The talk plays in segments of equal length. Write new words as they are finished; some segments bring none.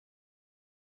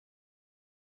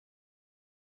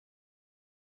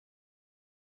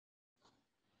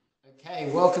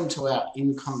Okay, welcome to our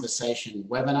In Conversation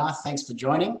webinar. Thanks for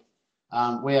joining.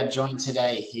 We are joined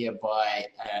today here by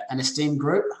an esteemed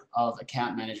group of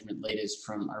account management leaders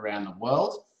from around the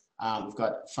world. We've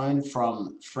got phone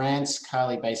from France,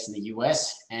 Carly based in the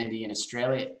US, Andy in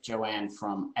Australia, Joanne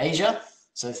from Asia.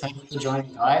 So thank you for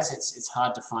joining, guys. It's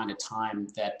hard to find a time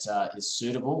that is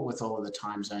suitable with all of the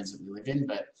time zones that we live in,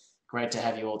 but great to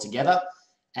have you all together.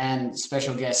 And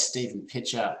special guest Stephen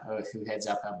Pitcher, who heads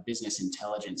up our business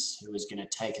intelligence, who is going to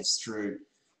take us through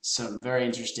some very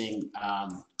interesting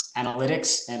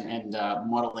analytics and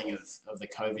modeling of the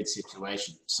COVID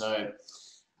situation. So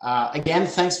again,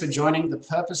 thanks for joining. The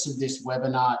purpose of this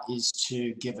webinar is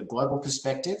to give a global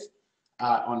perspective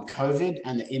on COVID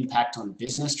and the impact on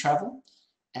business travel.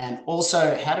 And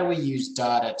also, how do we use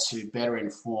data to better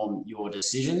inform your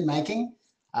decision making?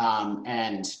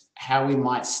 And how we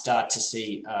might start to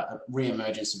see a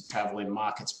re-emergence of travel in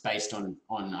markets based on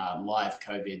live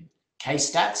COVID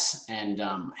case stats, and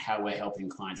how we're helping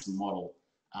clients model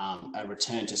a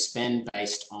return to spend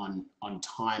based on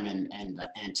time and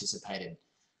anticipated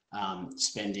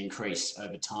spend increase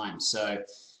over time. So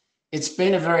it's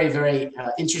been a very, very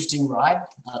interesting ride,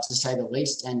 to say the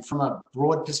least. And from a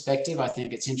broad perspective, I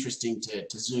think it's interesting to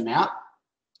zoom out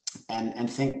and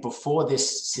think before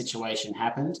this situation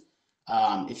happened.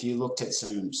 If you looked at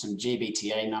some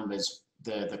GBTA numbers,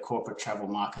 the corporate travel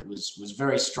market was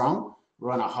very strong.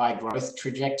 We're on a high growth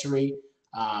trajectory.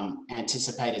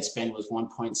 Anticipated spend was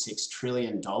 $1.6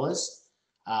 trillion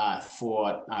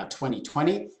for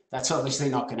 2020. That's obviously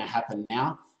not going to happen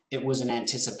now. It was an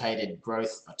anticipated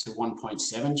growth to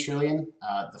 1.7 trillion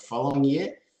the following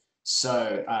year.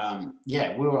 So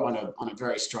yeah, we were on a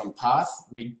very strong path.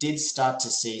 We did start to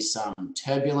see some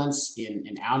turbulence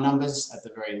in our numbers at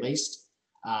the very least,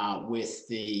 with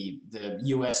the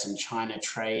US and China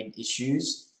trade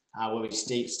issues, where we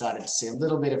started to see a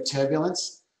little bit of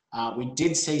turbulence. We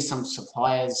did see some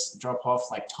suppliers drop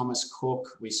off, like Thomas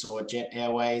Cook. We saw Jet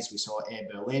Airways. We saw Air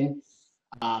Berlin.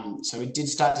 So we did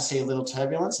start to see a little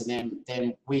turbulence, and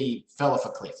then we fell off a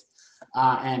cliff,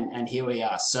 and here we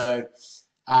are. So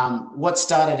what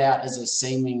started out as a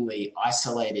seemingly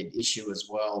isolated issue as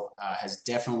well has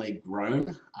definitely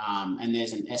grown, and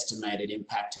there's an estimated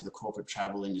impact to the corporate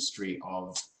travel industry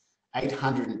of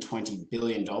 $820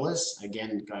 billion,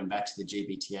 again, going back to the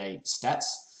GBTA stats.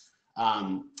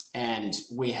 And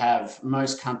we have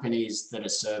most companies that are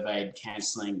surveyed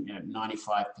cancelling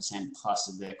 95% plus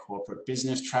of their corporate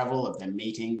business travel, of their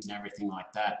meetings and everything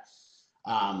like that.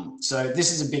 So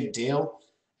this is a big deal.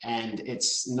 And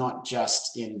it's not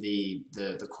just in the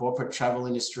corporate travel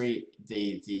industry.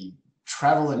 The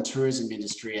travel and tourism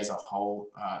industry as a whole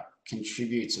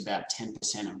contributes about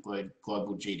 10% of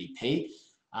global GDP.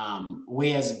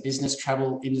 We as a business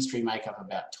travel industry make up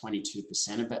about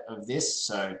 22% of this.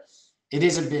 So it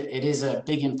is a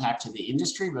big impact to the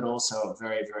industry, but also a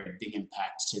very, very big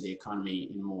impact to the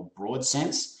economy in a more broad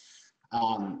sense.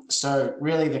 So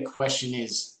really the question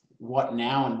is, what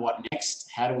now and what next?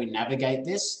 How do we navigate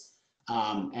this?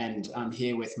 And I'm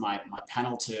here with my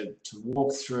panel to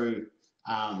walk through,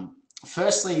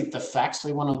 firstly, the facts.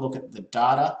 We want to look at the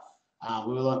data.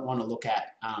 We want to look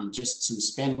at just some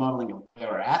spend modeling of where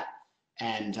we're at,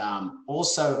 and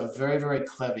also a very, very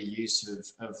clever use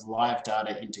of live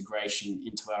data integration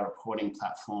into our reporting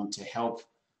platform to help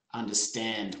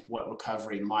understand what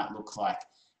recovery might look like.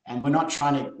 And we're not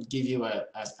trying to give you a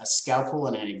scalpel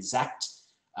and an exact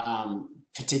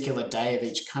particular day of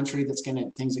each country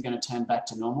things are going to turn back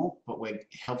to normal, but we're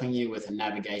helping you with a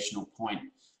navigational point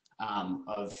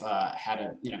of how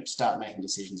to start making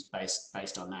decisions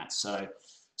based on that.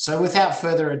 So without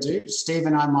further ado, Steve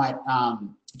and I might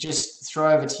just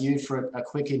throw over to you for a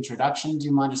quick introduction. Do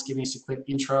you mind just giving us a quick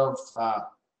intro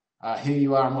of who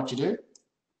you are and what you do?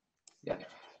 Yeah,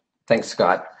 thanks,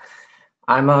 Scott.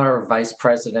 I'm our Vice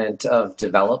President of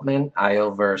Development. I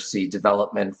oversee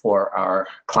development for our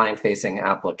client-facing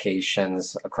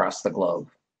applications across the globe.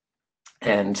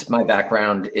 And my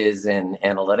background is in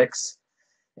analytics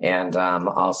and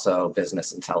also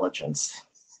business intelligence.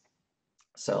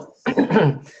 So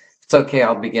it's okay,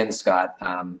 I'll begin, Scott,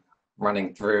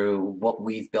 running through what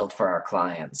we've built for our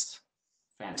clients.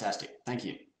 Fantastic, thank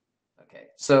you. Okay,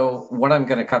 so what I'm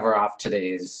going to cover off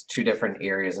today is two different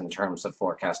areas in terms of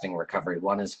forecasting recovery.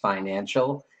 One is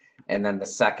financial, and then the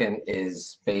second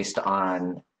is based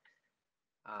on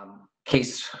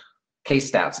case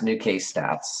stats, new case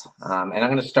stats. And I'm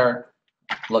going to start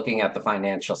looking at the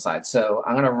financial side. So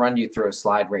I'm going to run you through a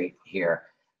slide right here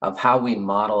of how we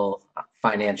model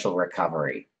financial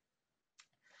recovery.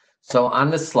 So on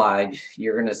this slide,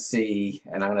 you're going to see,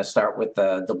 and I'm going to start with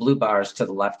the blue bars to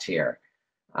the left here.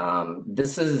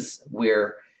 This is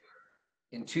where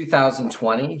in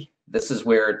 2020, this is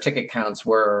where ticket counts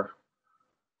were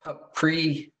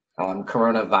pre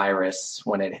coronavirus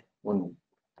when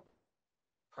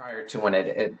prior to when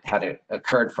it had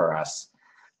occurred for us.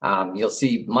 You'll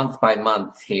see month by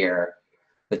month here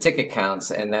the ticket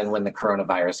counts, and then when the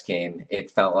coronavirus came,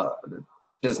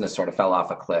 business sort of fell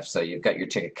off a cliff. So you've got your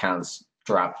ticket counts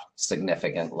dropped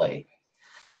significantly.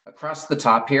 Across the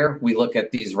top here, we look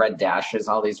at these red dashes.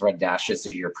 All these red dashes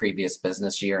are your previous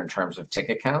business year in terms of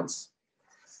ticket counts.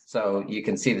 So you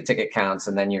can see the ticket counts,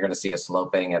 and then you're going to see a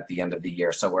sloping at the end of the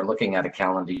year. So we're looking at a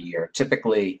calendar year.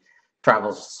 Typically,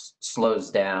 travel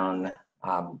slows down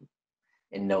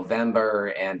in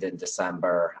November and in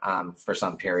December for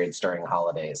some periods during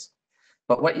holidays.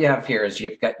 But what you have here is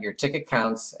you've got your ticket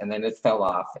counts, and then it fell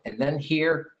off. And then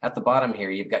here at the bottom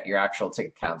here, you've got your actual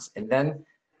ticket counts. And then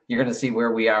you're going to see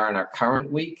where we are in our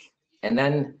current week. And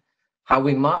then how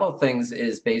we model things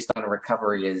is based on a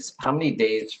recovery is how many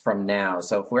days from now.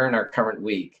 So if we're in our current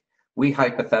week, we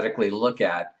hypothetically look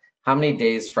at how many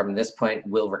days from this point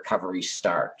will recovery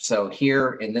start. So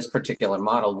here in this particular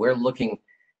model, we're looking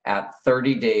at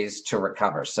 30 days to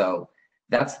recover. So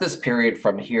that's this period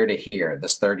from here to here,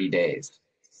 this 30 days.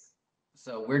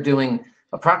 So we're doing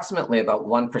approximately about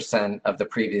 1% of the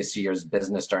previous year's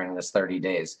business during this 30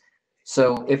 days.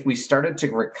 So if we started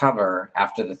to recover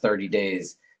after the 30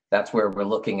 days, that's where we're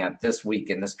looking at this week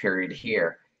in this period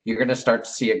here. You're going to start to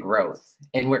see a growth.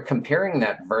 And we're comparing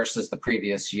that versus the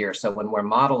previous year. So when we're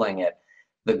modeling it,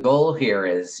 the goal here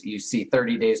is you see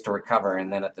 30 days to recover,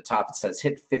 and then at the top it says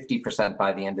hit 50%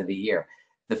 by the end of the year.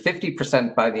 The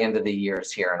 50% by the end of the year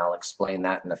is here, and I'll explain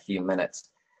that in a few minutes.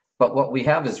 But what we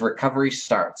have is recovery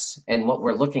starts, and what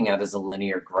we're looking at is a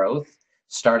linear growth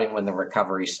starting when the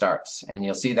recovery starts. And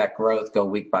you'll see that growth go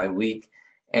week by week,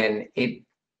 and it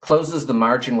closes the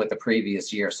margin with the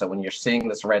previous year. So when you're seeing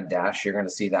this red dash, you're going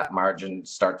to see that margin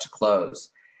start to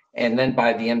close. And then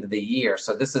by the end of the year,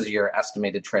 so this is your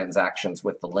estimated transactions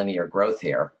with the linear growth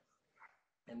here.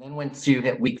 And then once you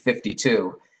hit week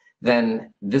 52,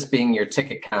 then this being your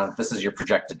ticket count, this is your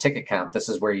projected ticket count. This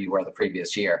is where you were the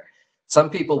previous year. Some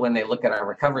people, when they look at our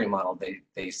recovery model,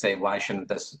 they say, why shouldn't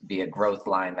this be a growth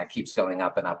line that keeps going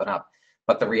up and up and up?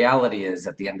 But the reality is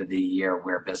at the end of the year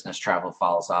where business travel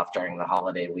falls off during the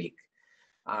holiday week,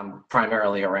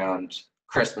 primarily around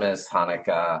Christmas,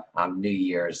 Hanukkah, New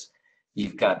Year's,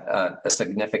 you've got a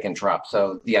significant drop.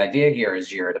 So the idea here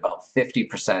is you're at about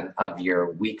 50% of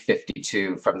your week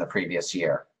 52 from the previous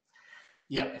year.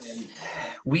 Yeah.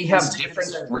 We have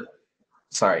different,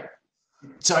 sorry.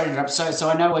 Sorry, so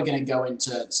I know we're going to go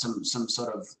into some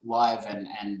sort of live and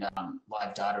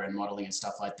live data and modeling and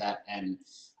stuff like that. And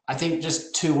I think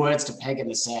just two words to peg in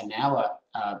the sand now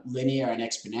are linear and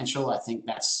exponential. I think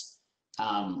that's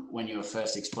when you were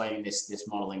first explaining this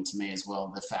modeling to me as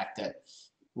well, the fact that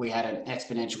we had an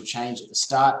exponential change at the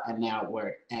start, and now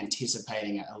we're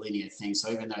anticipating a linear thing.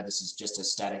 So even though this is just a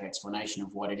static explanation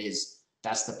of what it is,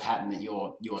 that's the pattern that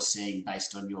you're seeing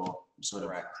based on your sort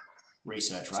of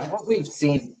research, right?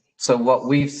 So what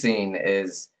we've seen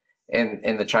is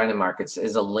in the China markets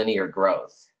is a linear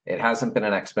growth. It hasn't been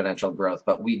an exponential growth,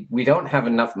 but we don't have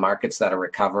enough markets that are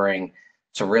recovering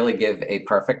to really give a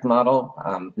perfect model.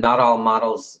 Not all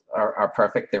models are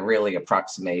perfect. They're really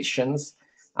approximations.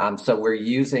 So we're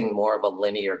using more of a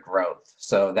linear growth.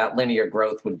 So that linear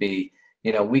growth would be,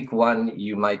 week 1,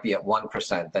 you might be at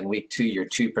 1%, then week 2, you're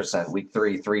 2%, week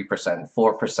 3, 3%,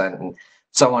 4%, and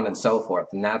so on and so forth.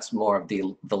 And that's more of the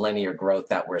linear growth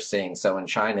that we're seeing. So in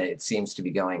China, it seems to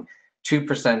be going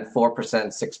 2%, 4%,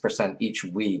 6% each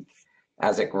week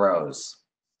as it grows.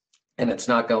 And it's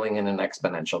not going in an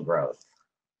exponential growth.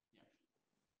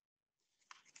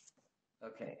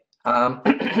 Okay.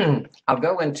 I'll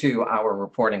go into our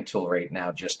reporting tool right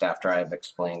now, just after I've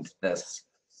explained this,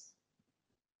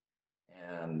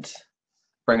 and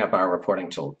bring up our reporting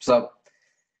tool. So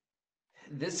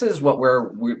this is what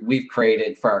we've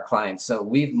created for our clients. So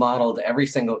we've modeled every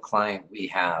single client we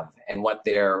have and what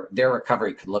their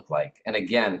recovery could look like. And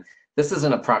again, this is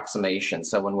an approximation.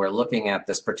 So when we're looking at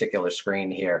this particular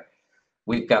screen here,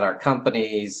 we've got our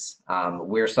companies,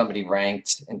 where somebody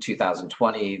ranked in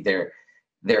 2020,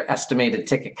 their estimated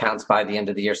ticket counts by the end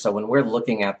of the year. So when we're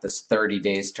looking at this 30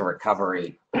 days to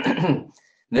recovery,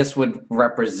 this would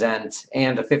represent,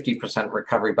 and a 50%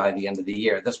 recovery by the end of the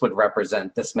year, this would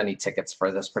represent this many tickets for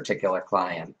this particular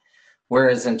client.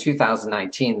 Whereas in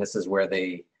 2019, this is where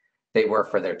they were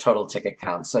for their total ticket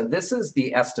count. So this is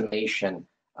the estimation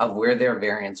of where their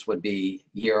variance would be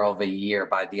year over year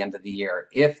by the end of the year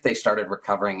if they started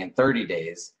recovering in 30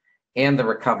 days and the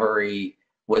recovery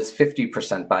was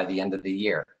 50% by the end of the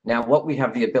year. Now, what we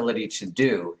have the ability to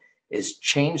do is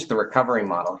change the recovery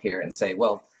model here and say,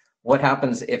 well, what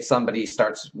happens if somebody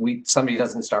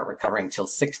doesn't start recovering till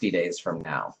 60 days from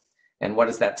now? And what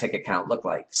does that ticket count look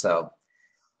like? So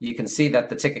you can see that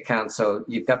the ticket count, so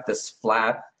you've got this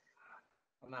flat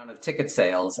amount of ticket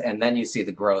sales, and then you see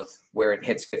the growth where it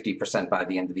hits 50% by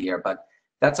the end of the year. But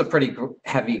that's a pretty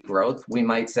heavy growth. We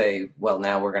might say, well,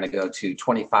 now we're going to go to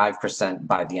 25%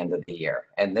 by the end of the year.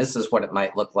 And this is what it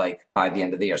might look like by the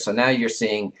end of the year. So now you're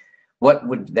seeing what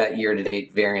would that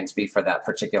year-to-date variance be for that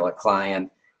particular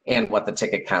client and what the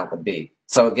ticket count would be.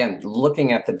 So again,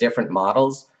 looking at the different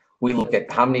models, we look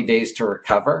at how many days to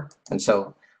recover. And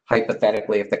so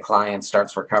hypothetically, if the client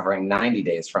starts recovering 90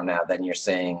 days from now, then you're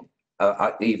seeing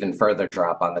an even further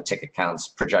drop on the ticket counts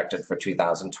projected for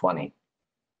 2020.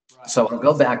 Right. So I'll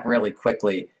go back really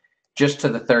quickly just to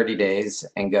the 30 days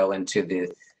and go into the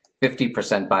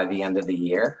 50% by the end of the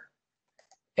year.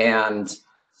 And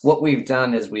what we've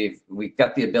done is we've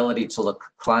got the ability to look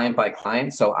client by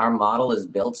client. So our model is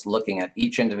built looking at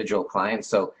each individual client.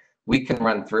 So we can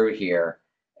run through here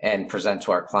and present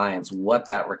to our clients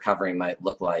what that recovery might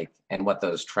look like and what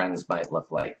those trends might look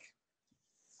like.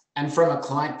 And from a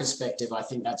client perspective, I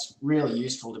think that's really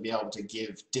useful to be able to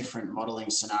give different modeling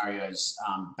scenarios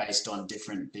based on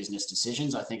different business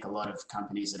decisions. I think a lot of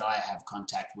companies that I have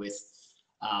contact with,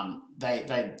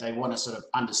 they want to sort of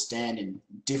understand in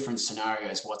different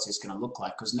scenarios what's this going to look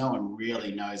like, because no one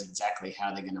really knows exactly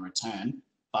how they're going to return,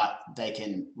 but they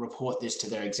can report this to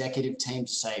their executive team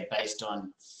to say, based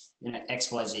on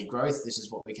XYZ growth, this is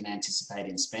what we can anticipate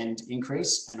in spend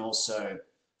increase. And also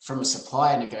from a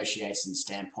supplier negotiation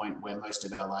standpoint, where most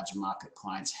of our larger market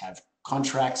clients have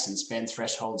contracts and spend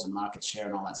thresholds and market share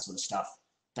and all that sort of stuff,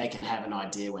 they can have an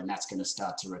idea when that's going to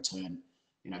start to return,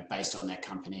 based on their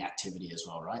company activity as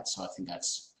well, right? So I think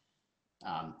that's,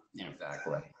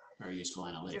 exactly very useful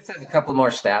analytics. Just have a couple more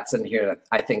stats in here that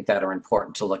I think that are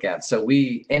important to look at. So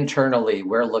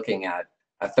we're looking at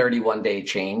a 31-day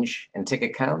change in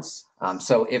ticket counts.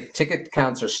 So if ticket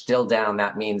counts are still down,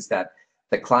 that means that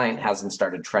the client hasn't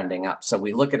started trending up. So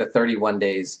we look at a 31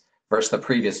 days versus the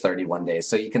previous 31 days.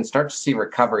 So you can start to see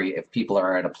recovery if people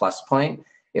are at a plus point.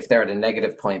 If they're at a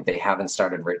negative point, they haven't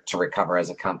started to recover as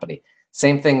a company.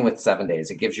 Same thing with 7 days.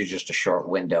 It gives you just a short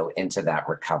window into that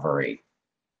recovery.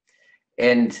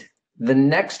 And the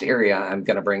next area I'm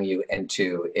going to bring you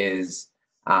into is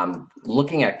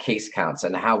looking at case counts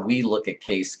and how we look at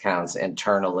case counts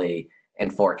internally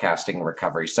and forecasting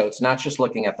recovery. So it's not just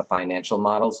looking at the financial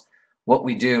models. What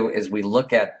we do is we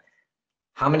look at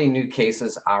how many new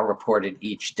cases are reported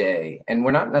each day. And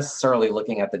we're not necessarily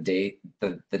looking at the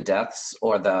deaths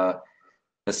or the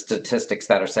statistics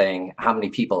that are saying how many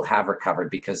people have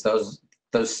recovered, because those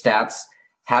stats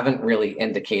haven't really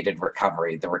indicated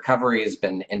recovery. The recovery has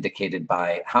been indicated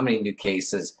by how many new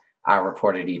cases are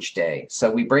reported each day. So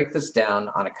we break this down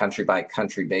on a country by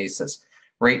country basis.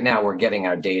 Right now, we're getting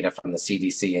our data from the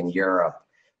CDC in Europe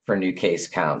for new case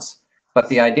counts. But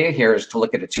the idea here is to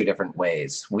look at it two different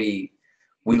ways. We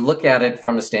look at it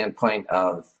from a standpoint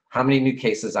of how many new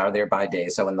cases are there by day.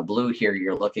 So in the blue here,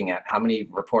 you're looking at how many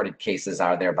reported cases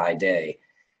are there by day.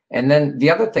 And then the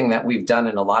other thing that we've done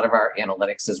in a lot of our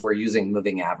analytics is we're using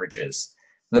moving averages.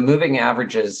 The moving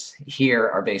averages here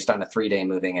are based on a 3-day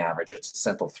moving average. It's a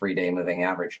simple 3-day moving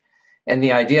average. And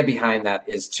the idea behind that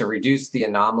is to reduce the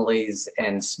anomalies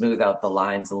and smooth out the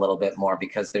lines a little bit more,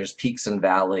 because there's peaks and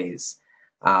valleys.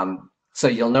 So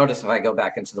you'll notice if I go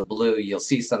back into the blue, you'll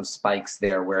see some spikes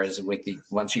there, whereas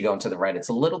once you go into the right, it's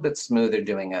a little bit smoother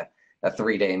doing a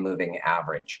 3-day moving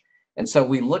average. And so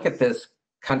we look at this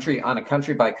on a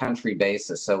country by country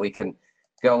basis, so we can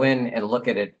go in and look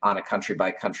at it on a country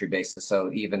by country basis. So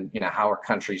even, how are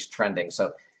countries trending? So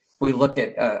if we look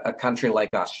at a country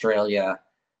like Australia,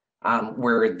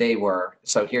 where they were,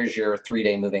 so here's your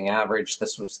 3-day moving average.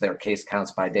 This was their case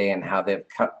counts by day and how they've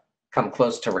come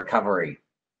close to recovery.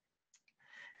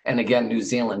 And again, New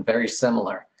Zealand, very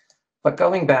similar. But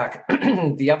going back,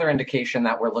 the other indication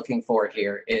that we're looking for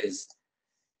here is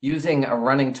using a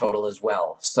running total as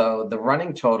well. So the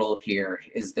running total here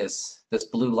is this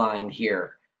blue line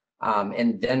here.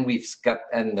 And then we've got,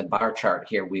 in the bar chart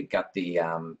here, we've got the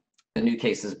new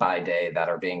cases by day that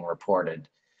are being reported.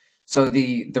 So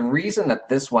the reason that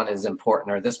this one is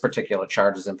important, or this particular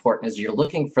chart is important, is you're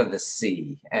looking for the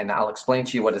C. And I'll explain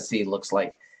to you what a C looks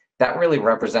like. That really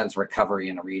represents recovery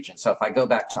in a region. So if I go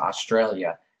back to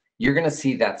Australia, you're going to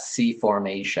see that C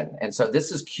formation. And so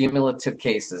this is cumulative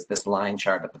cases, this line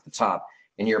chart up at the top,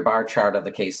 and your bar chart of the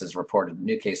cases reported,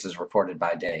 new cases reported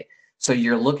by day. So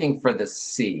you're looking for the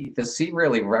C. The C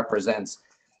really represents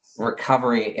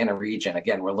recovery in a region.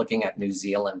 Again, we're looking at New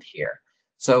Zealand here.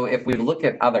 So if we look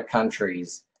at other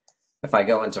countries, if I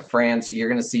go into France, you're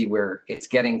going to see where it's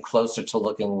getting closer to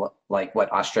looking like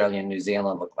what Australia and New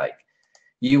Zealand look like.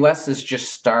 US is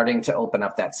just starting to open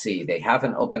up that sea. They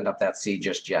haven't opened up that sea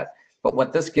just yet. But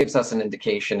what this gives us an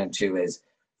indication into is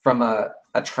from a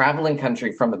traveling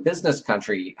country, from a business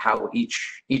country, how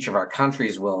each of our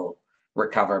countries will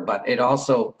recover, but it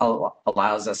also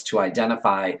allows us to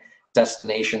identify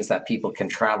destinations that people can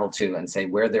travel to and say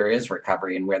where there is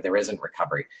recovery and where there isn't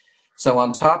recovery. So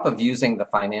on top of using the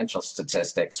financial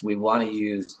statistics, we want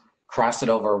to cross it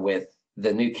over with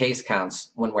the new case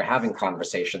counts when we're having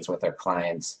conversations with our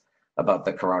clients about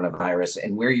the coronavirus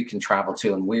and where you can travel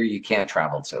to and where you can't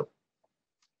travel to.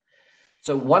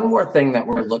 So one more thing that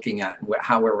we're looking at,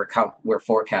 how we're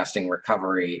forecasting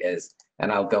recovery is,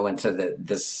 and I'll go into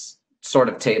this sort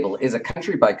of table, is a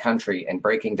country by country and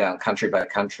breaking down country by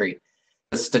country,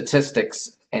 the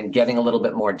statistics and getting a little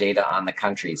bit more data on the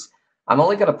countries. I'm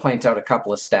only going to point out a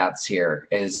couple of stats here.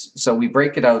 So we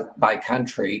break it out by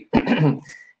country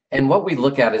and what we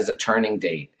look at is a turning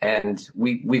date. And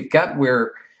we've got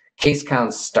where case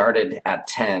counts started at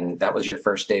 10. That was your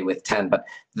first day with 10. But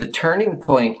the turning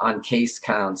point on case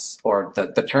counts, or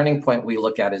the turning point we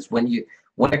look at, is when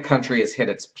a country has hit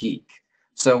its peak.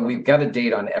 So we've got a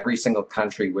date on every single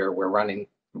country where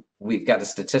we've got a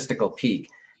statistical peak.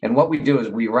 And what we do is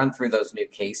we run through those new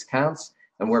case counts,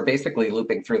 and we're basically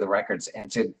looping through the records. And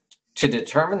to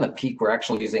determine the peak, we're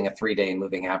actually using a 3-day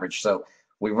moving average. So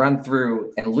we run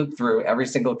through and loop through every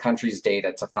single country's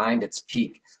data to find its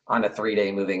peak on a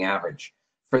 3-day moving average.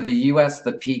 For the US,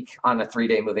 the peak on a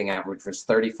 3-day moving average was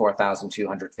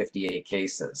 34,258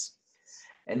 cases.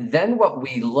 And then what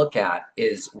we look at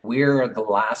is where are the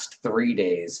last 3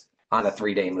 days on a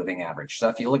 3-day moving average. So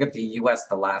if you look at the US,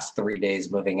 the last 3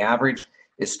 days moving average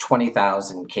is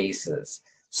 20,000 cases.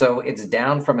 So it's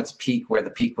down from its peak where the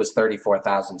peak was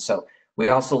 34,000. So we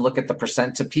also look at the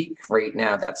percent to peak. Right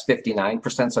now, that's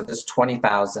 59%. So this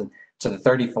 20,000 to the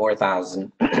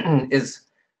 34,000 is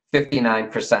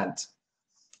 59%.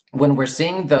 When we're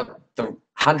seeing the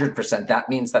 100%, that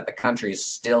means that the country is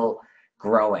still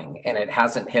growing and it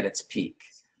hasn't hit its peak.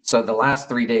 So the last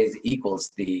 3 days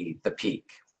equals the peak.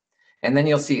 And then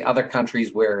you'll see other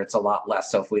countries where it's a lot less.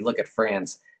 So if we look at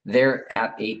France, they're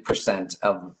at 8%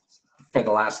 for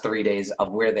the last 3 days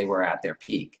of where they were at their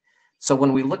peak. So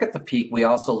when we look at the peak, we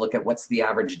also look at what's the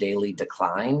average daily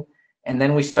decline. And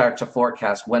then we start to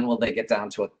forecast when will they get down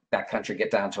to that country get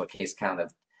down to a case count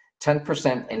of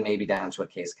 10% and maybe down to a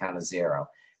case count of 0.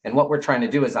 And what we're trying to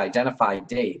do is identify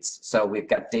dates. So we've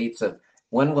got dates of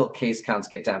when will case counts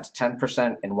get down to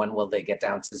 10% and when will they get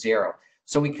down to 0.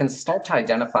 So we can start to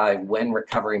identify when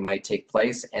recovery might take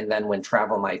place and then when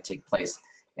travel might take place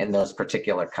in those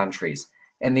particular countries.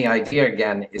 And the idea,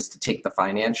 again, is to take the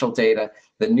financial data,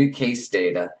 the new case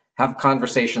data, have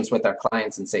conversations with our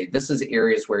clients and say, this is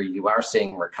areas where you are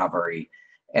seeing recovery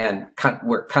and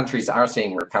where countries are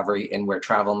seeing recovery and where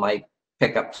travel might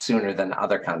pick up sooner than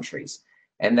other countries.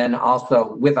 And then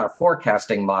also with our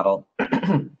forecasting model,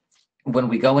 when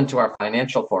we go into our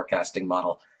financial forecasting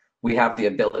model, we have the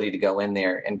ability to go in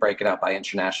there and break it up by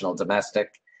international,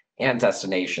 domestic, and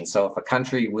destination. So if a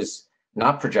country was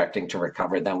not projecting to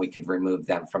recover, then we could remove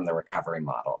them from the recovery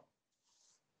model.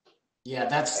 Yeah,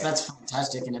 that's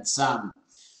fantastic, and it's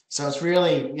so it's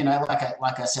really,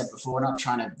 like I said before, we're not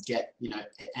trying to get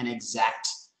an exact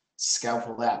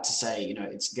scalpel out to say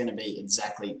it's going to be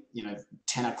exactly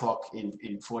 10 o'clock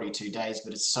in 42 days,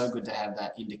 but it's so good to have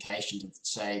that indication to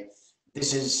say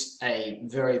this is a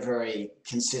very, very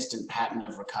consistent pattern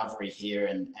of recovery here,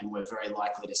 and we're very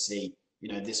likely to see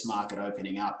this market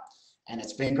opening up. And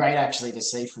it's been great actually to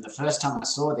see from the first time I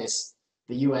saw this,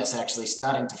 the US actually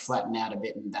starting to flatten out a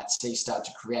bit and that C start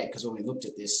to create, because when we looked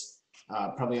at this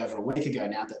probably over a week ago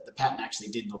now, that the pattern actually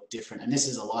did look different. And this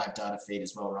is a live data feed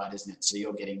as well, right, isn't it? So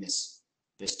you're getting this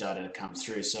data to come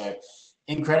through. So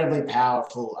incredibly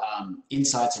powerful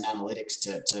insights and analytics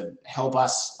to help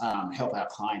us, help our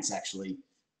clients actually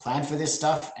plan for this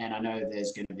stuff. And I know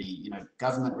there's going to be,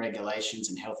 government regulations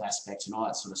and health aspects and all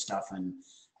that sort of stuff,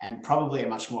 and probably a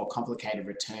much more complicated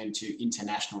return to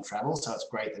international travel. So it's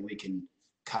great that we can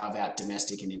carve out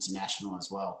domestic and international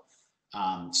as well.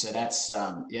 So that's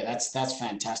that's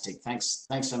fantastic. Thanks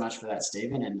so much for that,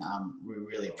 Stephen. And we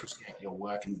really appreciate your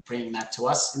work and bringing that to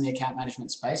us in the account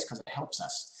management space, because it helps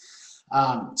us.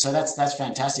 So that's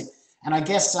fantastic. And I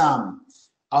guess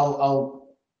I'll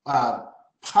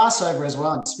pass over as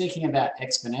well. And speaking about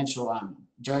exponential,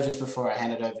 Joe, just before I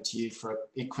hand it over to you for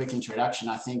a quick introduction,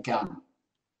 I think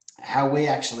how we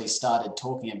actually started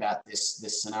talking about this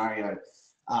scenario,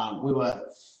 we were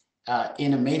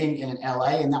in a meeting in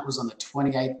LA, and that was on the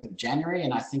 28th of January.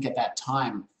 And I think at that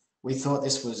time, we thought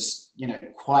this was,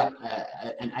 quite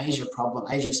an Asia problem,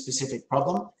 Asia-specific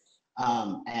problem.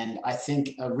 And I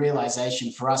think a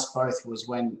realization for us both was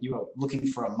when you were looking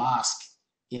for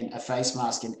a face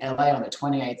mask in LA on the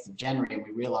 28th of January, and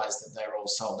we realized that they're all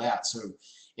sold out. So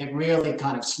it really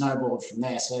kind of snowballed from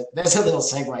there. So there's a little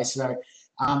segue. So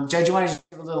Joe, do you want to just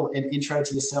give a little intro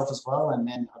to yourself as well? And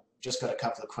then I've just got a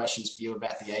couple of questions for you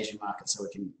about the Asian market so we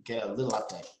can get a little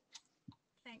update.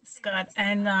 Thanks, Scott.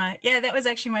 And yeah, that was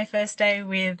actually my first day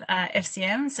with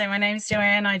FCM. So my name is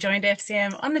Joanne. I joined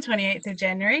FCM on the 28th of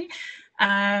January.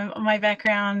 My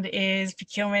background is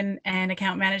procurement and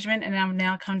account management, and I've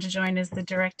now come to join as the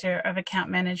Director of Account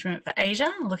Management for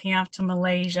Asia, looking after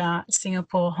Malaysia,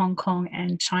 Singapore, Hong Kong,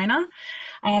 and China.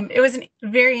 It was a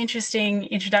very interesting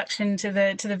introduction to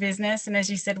the business, and as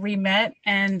you said, we met,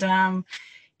 and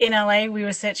in LA, we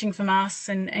were searching for masks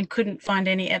and couldn't find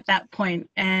any at that point.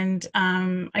 And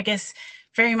I guess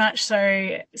very much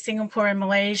so, Singapore and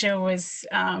Malaysia was,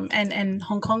 and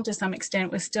Hong Kong to some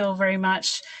extent, was still very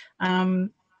much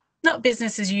not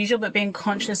business as usual, but being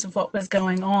conscious of what was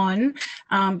going on,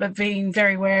 but being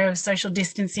very aware of social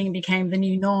distancing became the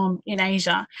new norm in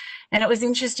Asia. And it was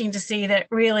interesting to see that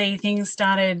really things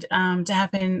started to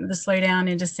happen, the slowdown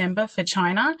in December for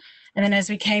China. And then as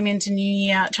we came into New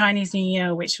Year, Chinese New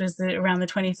Year, which was around the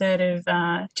 23rd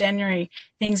of January,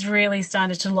 things really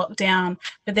started to lock down.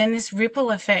 Then this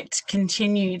ripple effect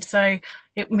continued. So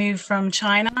it moved from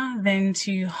China then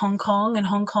to Hong Kong, and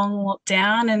Hong Kong locked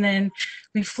down. And then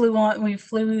we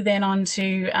flew then on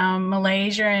to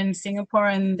Malaysia and Singapore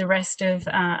and the rest of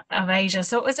Asia.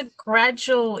 So it was a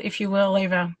gradual, if you will,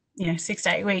 over 6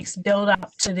 to 8 weeks build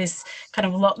up to this kind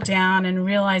of lockdown and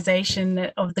realization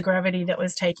of the gravity that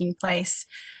was taking place.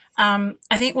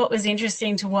 I think what was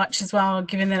interesting to watch as well,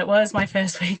 given that it was my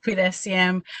first week with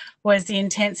FCM, was the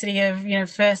intensity of,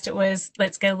 first it was,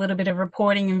 let's get a little bit of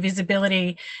reporting and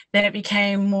visibility. Then it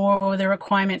became more the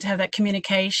requirement to have that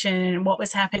communication and what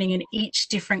was happening in each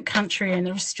different country and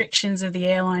the restrictions of the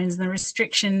airlines and the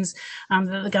restrictions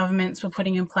that the governments were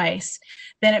putting in place.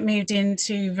 Then it moved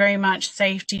into very much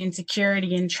safety and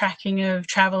security and tracking of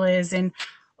travelers and,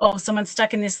 oh, someone's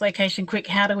stuck in this location, quick,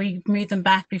 how do we move them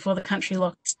back before the country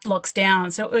locks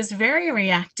down? So it was very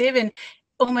reactive, and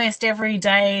almost every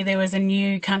day there was a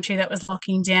new country that was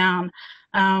locking down.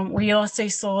 We also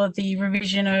saw the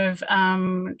revision of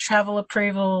travel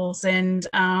approvals and,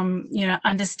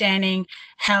 understanding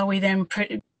how we then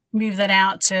move that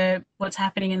out to what's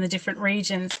happening in the different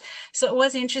regions. So it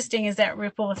was interesting as that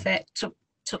ripple effect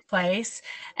took place.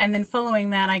 And then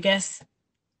following that, I guess,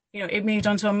 it moved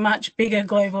on to a much bigger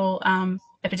global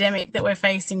epidemic that we're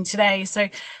facing today. So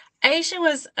Asia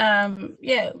was,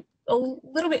 a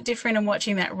little bit different in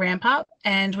watching that ramp up,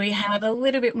 and we had a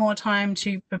little bit more time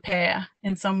to prepare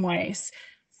in some ways.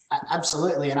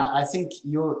 Absolutely. And I think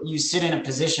you sit in a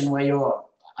position where you're,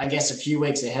 I guess, a few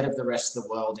weeks ahead of the rest of the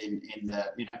world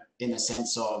in the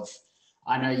sense of,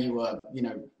 I know you were,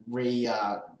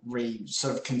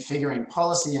 sort of configuring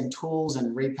policy and tools,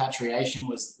 and repatriation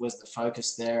was the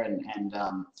focus there. And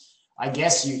I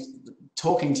guess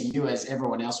talking to you as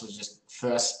everyone else was just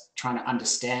first trying to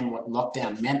understand what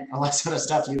lockdown meant, all that sort of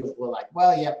stuff. You were like,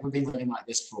 well, yeah, we've been living like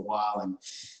this for a while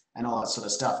and all that sort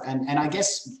of stuff. And I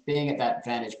guess being at that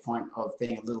vantage point of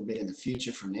being a little bit in the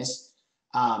future from this,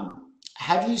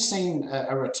 have you seen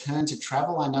a return to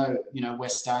travel? I know, we're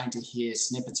starting to hear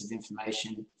snippets of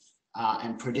information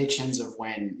and predictions of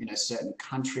when, certain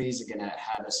countries are going to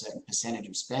have a certain percentage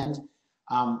of spend.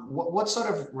 What sort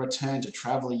of return to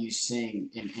travel are you seeing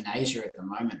in Asia at the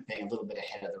moment, being a little bit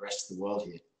ahead of the rest of the world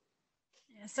here?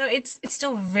 So it's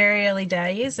still very early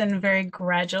days and very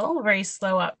gradual, very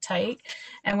slow uptake.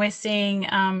 And we're seeing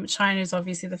China is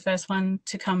obviously the first one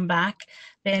to come back.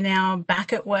 They're now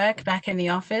back at work, back in the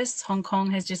office. Hong Kong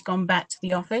has just gone back to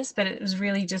the office, but it was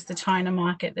really just the China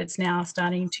market that's now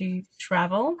starting to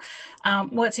travel.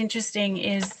 What's interesting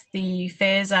is the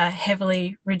fares are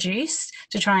heavily reduced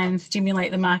to try and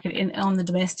stimulate the market on the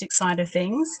domestic side of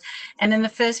things. And in the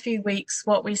first few weeks,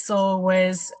 what we saw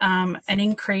was an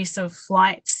increase of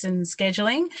flights and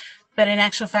scheduling. But in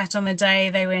actual fact, on the day,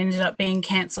 they ended up being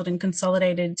cancelled and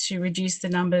consolidated to reduce the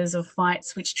numbers of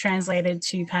flights, which translated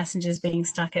to passengers being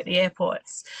stuck at the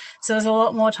airports. So there's a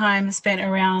lot more time spent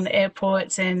around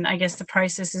airports and I guess the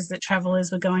processes that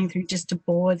travellers were going through just to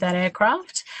board that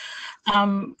aircraft.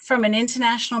 From an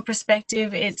international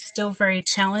perspective, it's still very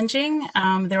challenging.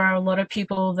 There are a lot of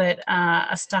people that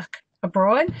are stuck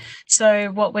abroad.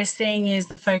 So what we're seeing is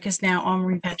the focus now on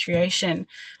repatriation.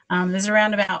 There's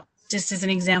around about just as an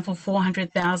example,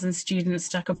 400,000 students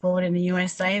stuck abroad in the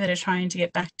USA that are trying to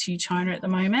get back to China at the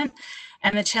moment.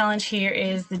 And the challenge here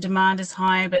is the demand is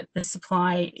high, but the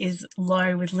supply is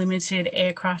low with limited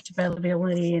aircraft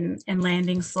availability and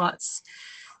landing slots.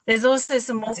 There's also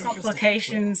some more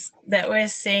complications that we're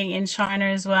seeing in China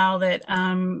as well, that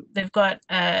they've got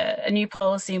a new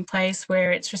policy in place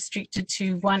where it's restricted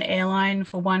to one airline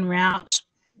for one route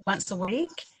once a week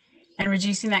and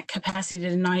reducing that capacity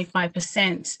to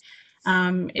 95%.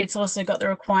 It's also got the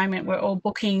requirement where all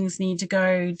bookings need to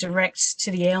go direct to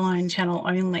the airline channel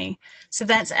only. So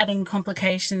that's adding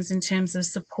complications in terms of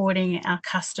supporting our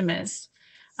customers.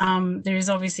 There is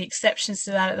obviously exceptions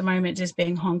to that at the moment, just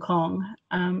being Hong Kong.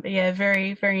 But yeah,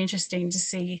 very, very interesting to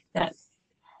see that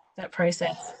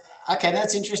process. Okay,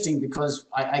 that's interesting because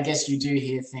I guess you do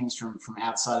hear things from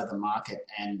outside of the market,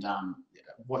 and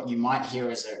what you might hear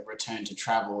as a return to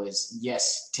travel is,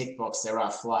 yes, tick box, there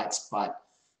are flights, but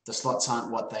the slots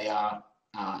aren't what they are.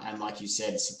 And like you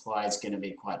said, supply is going to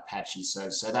be quite patchy. So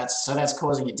that's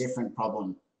causing a different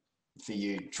problem for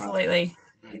you. Absolutely.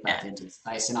 Move back into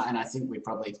space, and I think we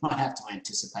probably might have to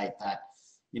anticipate that,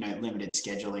 limited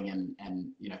scheduling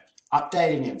and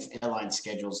updating of airline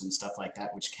schedules and stuff like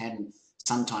that, which can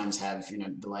sometimes have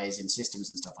delays in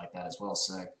systems and stuff like that as well.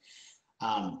 So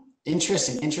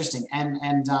interesting.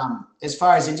 And as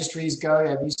far as industries go,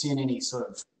 have you seen any sort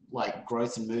of like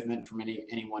growth and movement from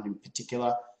anyone in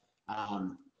particular?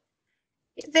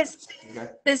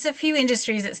 There's a few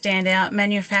industries that stand out: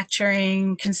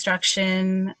 manufacturing,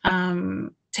 construction,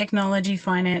 technology,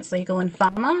 finance, legal, and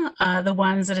pharma are the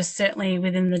ones that are certainly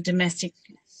within the domestic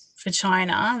for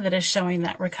China that are showing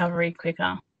that recovery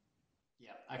quicker.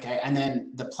 Yeah. Okay. And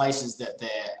then the places that they're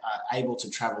able to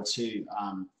travel to,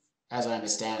 as I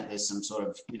understand it, there's some sort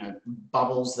of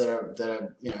bubbles that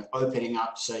are opening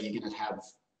up. So you're going to have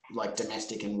like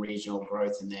domestic and regional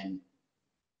growth, and then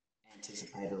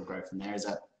anticipated growth from there. Is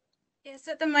that? Yes,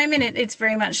 at the moment it's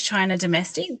very much China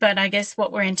domestic, but I guess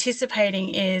what we're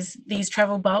anticipating is these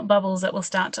travel bubbles that will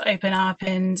start to open up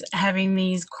and having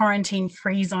these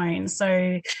quarantine-free zones.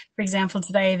 So, for example,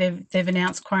 today they've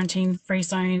announced quarantine-free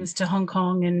zones to Hong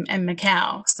Kong and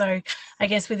Macau. So I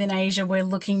guess within Asia we're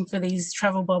looking for these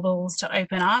travel bubbles to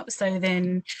open up. So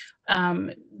then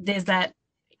there's that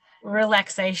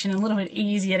relaxation, a little bit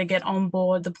easier to get on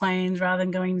board the planes rather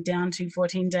than going down to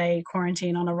 14-day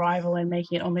quarantine on arrival and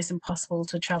making it almost impossible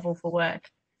to travel for work.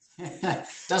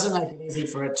 Doesn't make it easy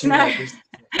for a two-day business.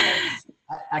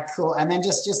 Cool. And then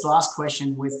just last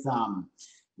question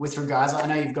with regards, I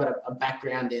know you've got a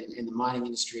background in the mining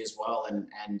industry as well, and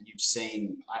you've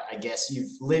seen, I guess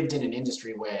you've lived in an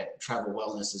industry where travel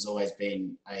wellness has always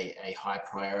been a high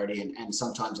priority and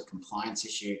sometimes a compliance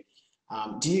issue.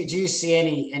 Do you see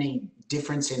any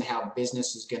difference in how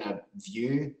business is going to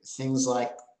view things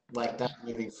like that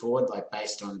moving forward, like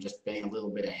based on just being a little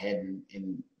bit ahead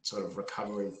in sort of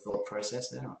recovery thought process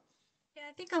there? Yeah,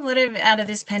 I think a lot of out of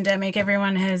this pandemic,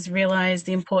 everyone has realised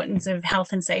the importance of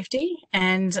health and safety.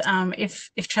 And if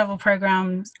travel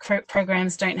programs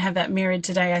don't have that mirrored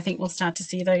today, I think we'll start to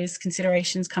see those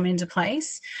considerations come into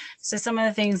place. So some of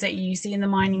the things that you see in the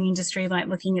mining industry, like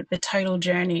looking at the total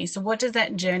journey. So what does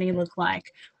that journey look like?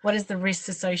 What is the risks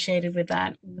associated with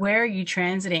that? Where are you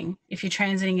transiting? If you're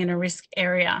transiting in a risk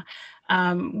area,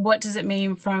 what does it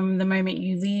mean from the moment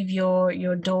you leave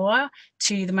your door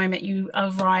to the moment you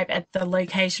arrive at the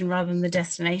location rather than the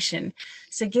destination?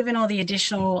 So given all the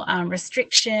additional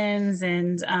restrictions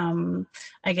and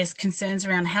I guess concerns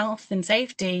around health and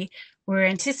safety, we're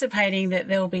anticipating that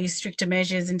there will be stricter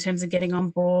measures in terms of getting on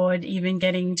board, even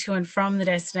getting to and from the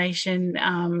destination,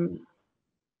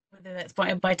 whether that's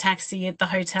by taxi at the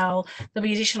hotel. There'll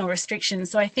be additional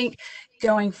restrictions. So I think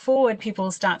going forward, people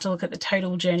will start to look at the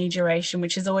total journey duration,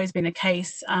 which has always been the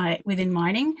case within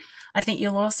mining. I think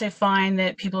you'll also find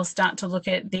that people start to look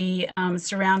at the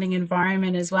surrounding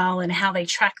environment as well and how they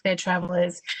track their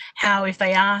travellers, how if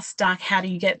they are stuck, how do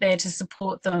you get there to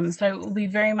support them? So it will be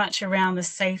very much around the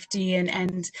safety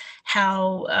and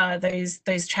how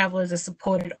those travellers are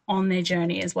supported on their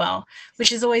journey as well,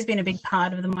 which has always been a big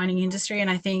part of the mining industry.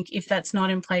 And I think if that's not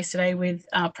in place today with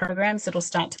programs, it'll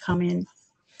start to come in.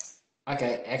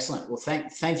 Okay, excellent. Well,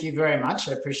 thank you very much.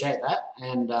 I appreciate that,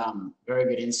 and very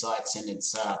good insights. And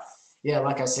it's yeah,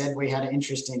 like I said, we had an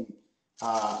interesting,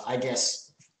 I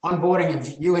guess, onboarding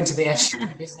of you into the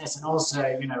FCM business, and also,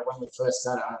 when we first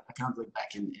started, I can't believe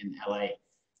back in LA,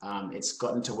 it's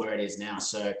gotten to where it is now.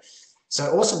 So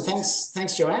awesome.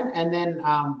 Thanks, Joanne. And then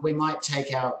we might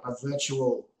take a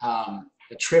virtual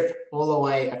a trip all the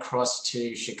way across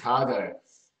to Chicago.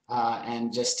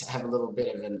 And just have a little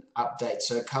bit of an update.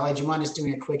 So, Carly, do you mind just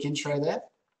doing a quick intro there?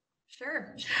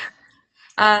 Sure.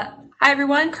 Hi,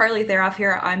 everyone. Carly Theroff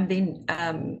here. I'm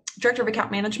the Director of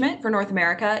Account Management for North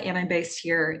America, and I'm based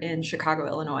here in Chicago,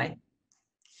 Illinois.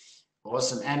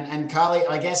 Awesome. And Carly,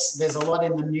 I guess there's a lot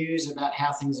in the news about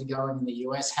how things are going in the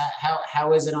US.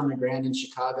 How is it on the ground in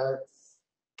Chicago?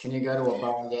 Can you go to a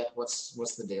bar yet?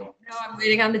 What's the deal? No, I'm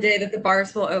waiting on the day that the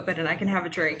bars will open and I can have a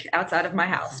drink outside of my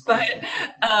house. But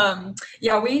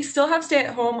yeah, we still have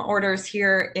stay-at-home orders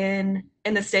here in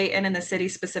the state and in the city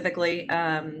specifically.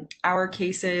 Our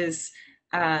cases,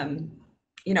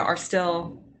 are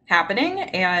still happening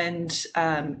and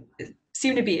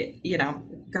seem to be,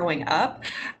 going up,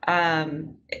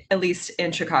 at least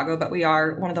in Chicago, but we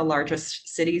are one of the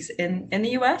largest cities in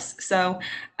the US. So,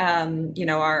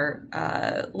 our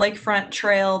lakefront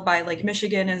trail by Lake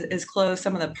Michigan is closed.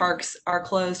 Some of the parks are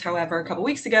closed. However, a couple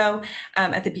weeks ago,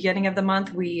 at the beginning of the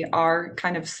month, we are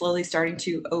kind of slowly starting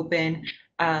to open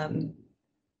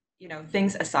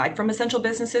things aside from essential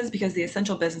businesses, because the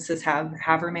essential businesses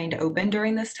have remained open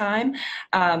during this time.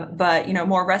 But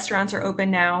more restaurants are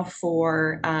open now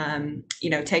for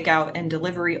takeout and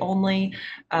delivery only.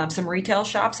 Some retail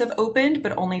shops have opened,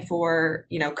 but only for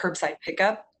curbside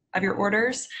pickup of your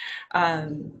orders.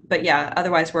 But yeah,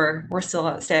 otherwise we're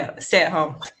still stay at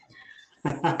home.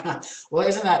 Well,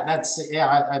 isn't that's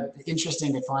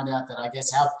interesting to find out that I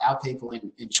guess our people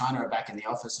in China are back in the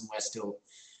office and we're still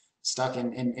stuck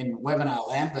in webinar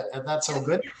land, but that's all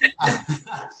good.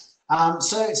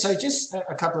 So just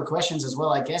a couple of questions as well.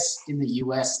 I guess in the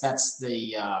US, that's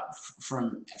the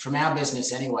from our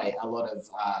business anyway, a lot of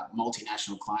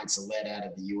multinational clients are led out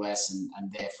of the US,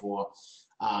 and therefore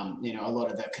a lot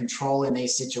of the control in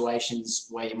these situations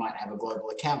where you might have a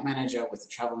global account manager with a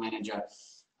travel manager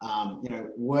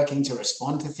working to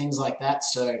respond to things like that.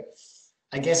 So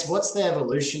I guess what's the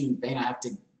evolution been? I have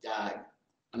to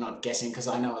I'm not guessing because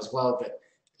I know as well, but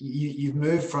you've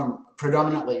moved from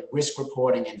predominantly risk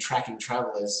reporting and tracking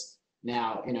travelers.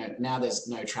 Now there's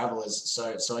no travelers.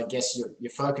 So I guess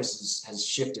your focus has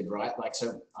shifted, right?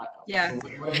 Yeah.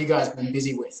 What have you guys been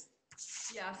busy with?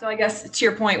 Yeah, so I guess to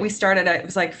your point, we started, it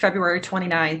was like February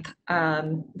 29th,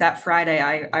 that Friday.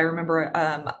 I remember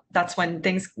that's when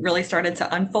things really started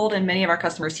to unfold, and many of our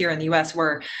customers here in the US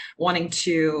were wanting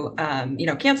to,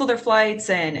 cancel their flights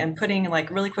and putting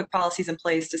like really quick policies in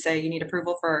place to say you need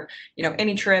approval for,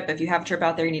 any trip. If you have a trip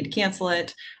out there, you need to cancel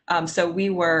it. So we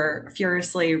were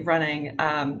furiously running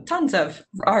tons of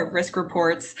our risk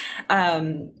reports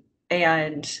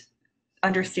and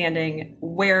understanding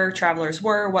where travelers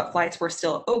were, what flights were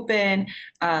still open,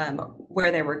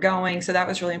 where they were going. So that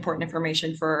was really important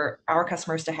information for our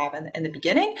customers to have in the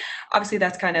beginning. Obviously,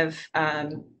 that's kind of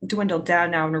dwindled down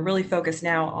now, and we're really focused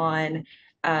now on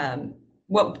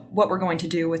what we're going to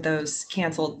do with those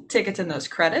canceled tickets and those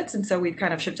credits. And so we've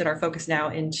kind of shifted our focus now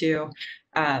into,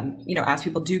 as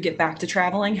people do get back to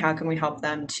traveling, how can we help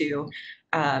them to,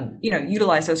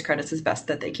 utilize those credits as best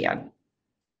that they can.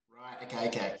 Right.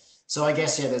 Okay. So I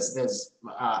guess there's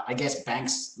I guess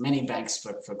many banks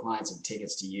for clients have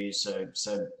tickets to use. So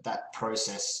that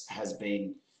process has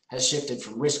shifted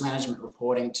from risk management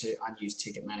reporting to unused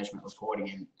ticket management reporting,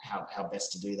 and how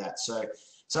best to do that. So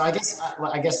I guess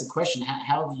the question,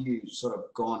 how have you sort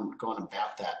of gone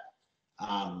about that?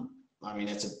 I mean,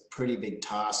 it's a pretty big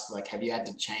task. Like, have you had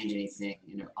to change anything,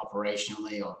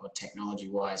 operationally or technology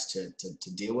wise to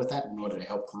deal with that in order to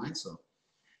help clients? Or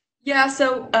Yeah,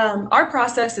 so our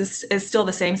process is still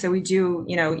the same. So we do,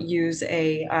 use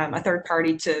a third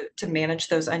party to manage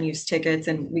those unused tickets,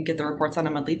 and we get the reports on a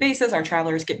monthly basis. Our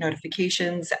travelers get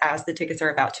notifications as the tickets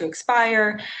are about to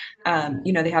expire.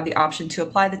 They have the option to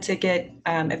apply the ticket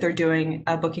if they're doing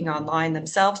a booking online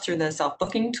themselves through the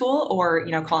self-booking tool, or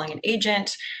calling an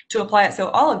agent to apply it. So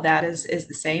all of that is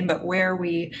the same, but where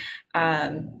we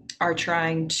are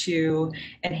trying to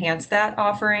enhance that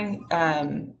offering,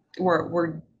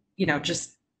 we're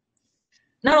just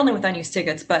not only with unused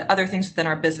tickets, but other things within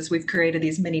our business. We've created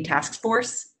these mini task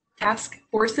forces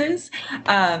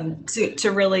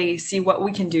to really see what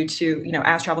we can do to,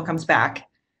 as travel comes back,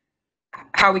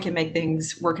 how we can make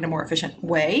things work in a more efficient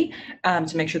way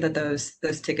to make sure that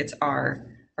those tickets are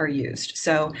used.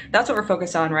 So that's what we're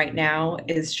focused on right now,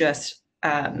 is just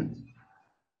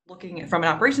looking from an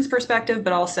operations perspective,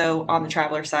 but also on the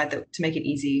traveler side to make it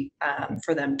easy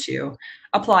for them to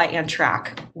apply and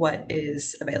track what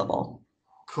is available.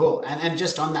 Cool. And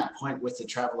just on that point with the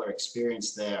traveler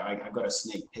experience there, I got a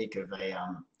sneak peek of a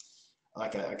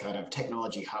kind of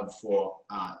technology hub for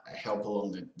help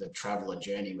along the traveler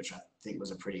journey, which I think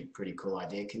was a pretty cool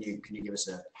idea. Can you give us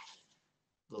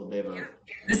little bit of a...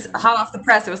 It's hot off the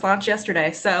press. It was launched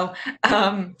yesterday. So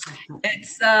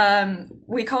it's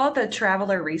we call it the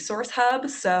Traveler Resource Hub.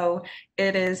 So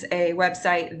it is a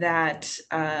website that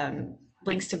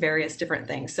links to various different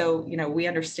things. So, you know, we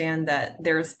understand that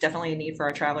there's definitely a need for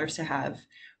our travelers to have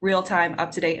real-time,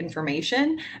 up-to-date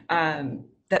information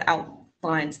that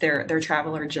outlines their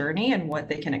traveler journey and what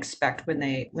they can expect when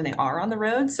they are on the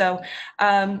road. So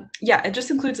yeah, it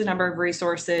just includes a number of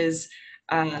resources.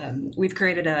 We've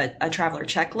created a traveler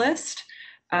checklist,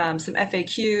 some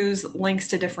FAQs, links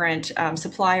to different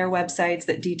supplier websites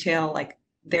that detail like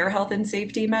their health and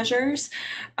safety measures.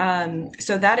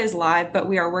 So that is live, but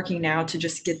we are working now to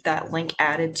just get that link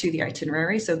added to the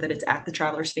itinerary so that it's at the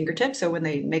traveler's fingertips. So when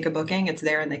they make a booking, it's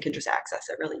there and they can just access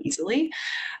it really easily.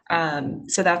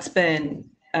 So that's been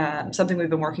something we've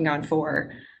been working on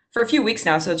for a few weeks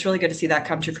now. So it's really good to see that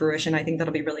come to fruition. I think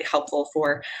that'll be really helpful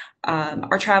for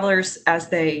our travelers as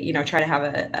they, you know, try to have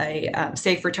a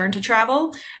safe return to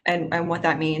travel and what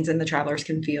that means. And the travelers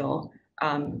can feel,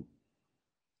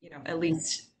 you know, at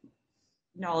least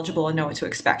knowledgeable and know what to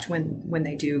expect when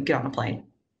they do get on a plane.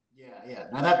 Yeah.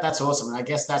 No, that's awesome. And I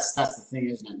guess that's the thing,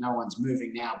 isn't it? No one's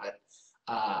moving now, but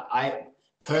I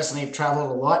personally have traveled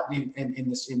a lot in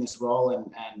this role,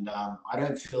 and I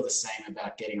don't feel the same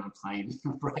about getting on a plane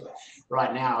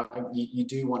right now. You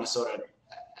do want to sort of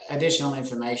additional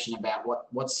information about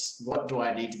what do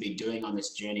I need to be doing on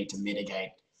this journey to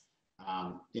mitigate,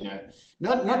 you know,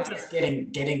 not just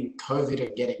getting COVID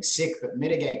or getting sick, but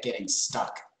mitigate getting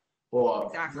stuck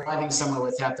or driving somewhere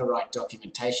without the right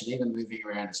documentation, even moving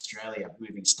around Australia,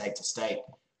 moving state to state.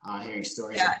 Hearing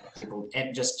stories of people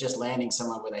and just landing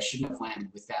somewhere where they shouldn't have landed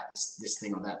without this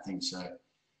thing or that thing. So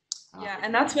yeah,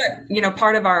 and that's what, you know,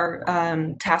 part of our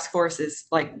task force is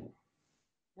like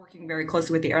working very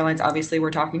closely with the airlines. Obviously,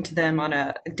 we're talking to them on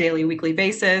a daily, weekly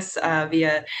basis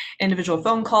via individual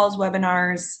phone calls,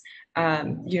 webinars,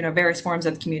 you know, various forms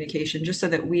of communication, just so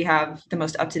that we have the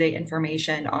most up-to-date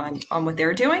information on what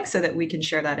they're doing, so that we can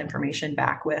share that information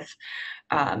back with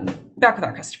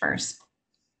our customers.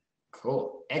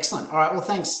 Cool. Excellent. All right. Well,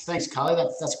 thanks, Carly.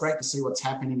 That's great to see what's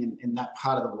happening in that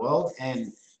part of the world,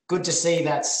 and good to see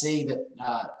that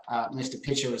Mr.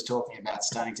 Pitcher was talking about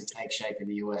starting to take shape in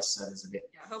the US. So there's a bit.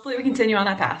 Yeah, hopefully we continue on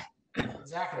that path.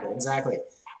 Exactly.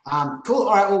 Cool.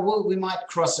 All right. Well, we might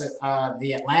cross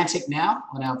the Atlantic now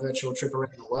on our virtual trip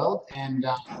around the world, and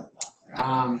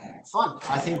fun.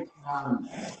 I think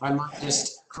I might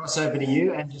just cross over to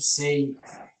you and just see.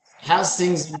 How's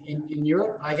things in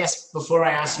Europe? I guess before I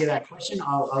ask you that question,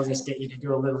 I'll just get you to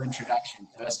do a little introduction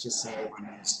first, just so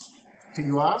everyone knows who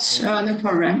you are. Sure, no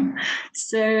problem.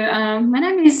 So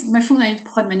my full name is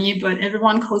Mani, but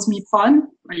everyone calls me Pon,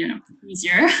 or, you know,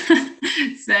 easier.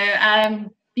 So I've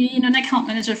been an account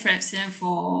manager for FCM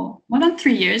for more than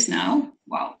 3 years now.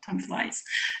 Wow, time flies.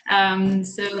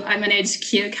 So I manage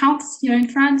key accounts here in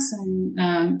France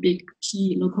and big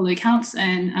key local accounts,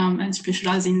 and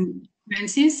specialize in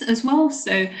currencies as well.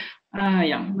 So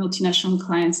yeah, multinational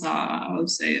clients are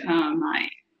also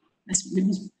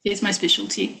is my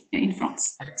specialty in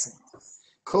France. Excellent.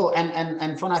 Cool.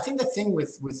 And Fon, I think the thing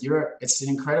with Europe, it's an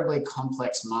incredibly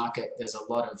complex market. There's a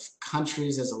lot of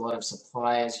countries, there's a lot of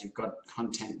suppliers. You've got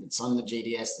content that's on the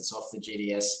GDS, that's off the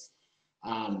GDS.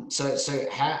 So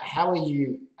how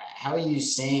are you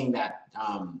seeing that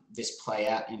this play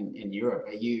out in Europe?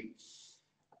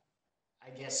 I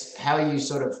guess, how are you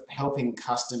sort of helping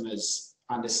customers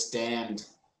understand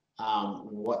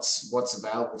what's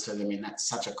available to them in that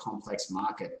such a complex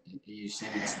market? Are you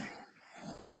seeing this?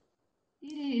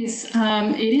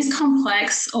 It is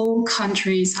complex. All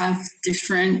countries have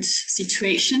different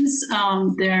situations.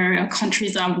 There are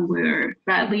countries that were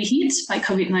badly hit by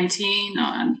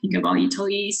COVID-19. Think about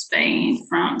Italy, Spain,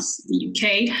 France, the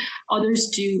UK. Others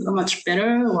do much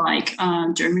better, like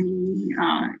Germany,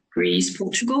 Greece,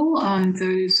 Portugal.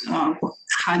 Those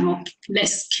had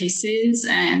less cases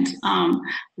and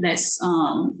less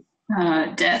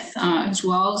death as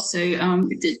well. So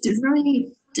there's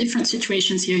really different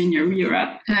situations here in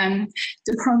Europe.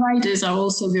 The providers are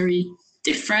also very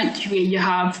different. You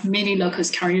have many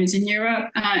low-cost carriers in Europe,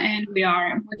 and we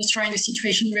are monitoring the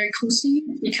situation very closely,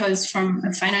 because from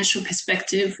a financial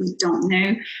perspective, we don't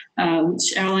know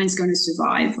which airline is going to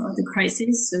survive the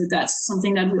crisis. So that's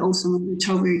something that we also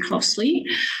monitor very closely.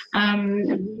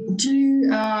 We do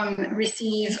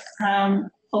receive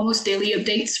almost daily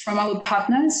updates from our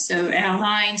partners, so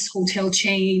airlines, hotel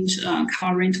chains,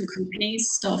 car rental companies,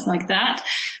 stuff like that.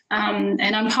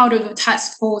 And I'm part of a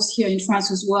task force here in France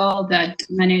as well that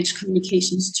manage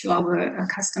communications to our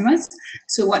customers.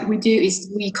 So what we do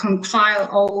is we compile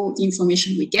all the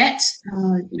information we get,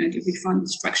 the refund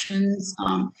instructions,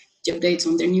 the updates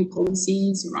on their new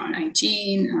policies around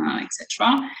hygiene,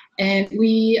 etc. And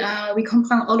we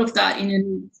compile all of that in a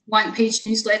one-page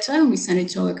newsletter, and we send it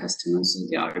to our customers so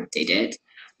they are updated.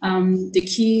 The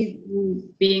key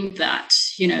being that,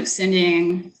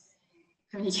 sending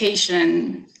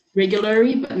communication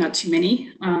regularly, but not too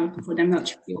many, for them not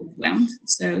to be overwhelmed.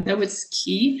 So that was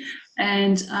key.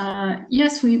 And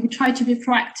yes, we try to be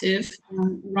proactive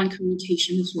around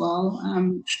communication as well.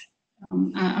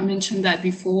 I mentioned that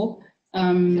before.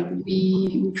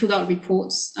 We put out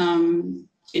reports,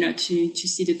 to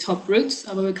see the top routes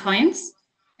of our clients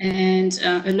and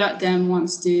alert them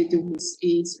once the route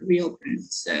is reopened.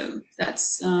 So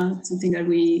that's something that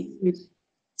we're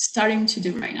starting to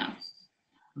do right now.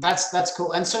 That's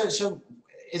cool. And so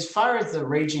as far as the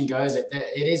region goes, it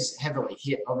is heavily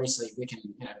hit. Obviously, we can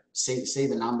see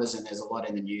the numbers, and there's a lot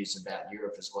in the news about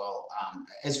Europe as well.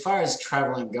 As far as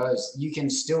traveling goes, you can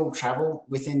still travel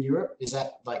within Europe. Is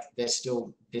that like there's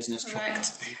still business travel?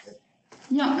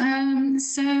 Yeah.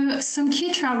 So some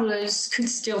key travelers could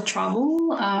still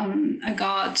travel. I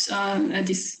got some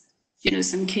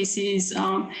cases.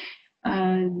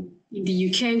 In the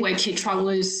UK, where key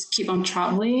travelers keep on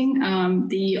traveling,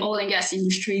 the oil and gas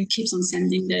industry keeps on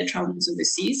sending their travelers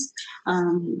overseas.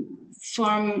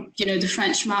 From the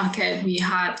French market, we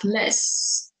had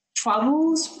less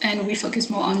travels, and we focus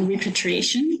more on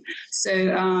repatriation.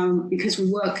 So because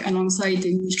we work alongside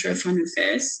the Ministry of Foreign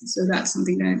Affairs, so that's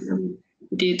something that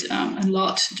we did a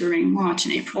lot during March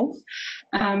and April.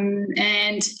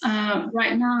 And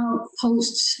right now,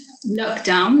 post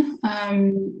lockdown,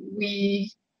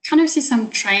 we kind of see some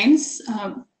trends,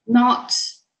 not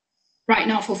right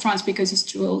now for France because it's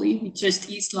too early. We just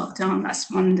eased lockdown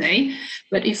last Monday.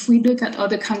 But if we look at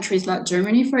other countries like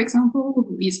Germany, for example,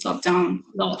 who eased lockdown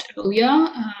a lot earlier,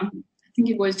 I think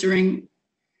it was during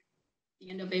the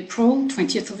end of April,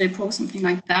 20th of April, something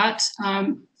like that.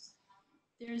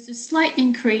 There's a slight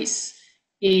increase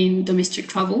in domestic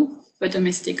travel, but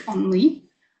domestic only.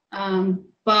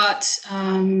 But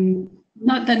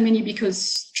not that many,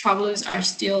 because travelers are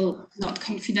still not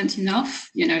confident enough,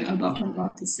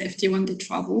 about the safety when they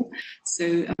travel.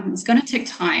 So it's going to take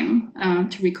time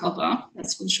to recover,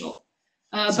 that's for sure.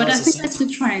 But I think that's the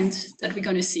trend that we're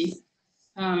going to see.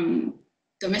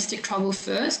 Domestic travel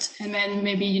first, and then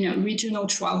maybe, regional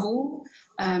travel,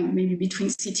 maybe between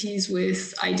cities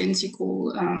with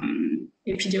identical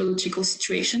epidemiological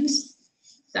situations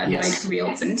that might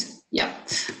reopen. Yeah.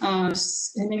 And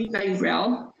maybe by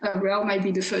rail. Rail might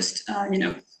be the first,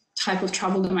 type of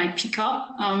travel that might pick up.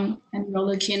 And we're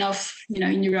lucky enough,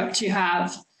 in Europe to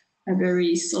have a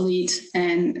very solid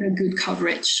and a good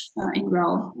coverage in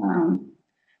rail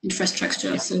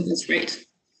infrastructure. So that's great.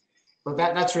 Well,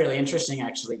 that's really interesting,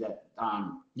 actually. That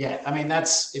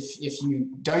that's if you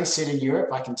don't sit in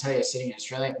Europe, I can tell you, sitting in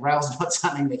Australia, rail's not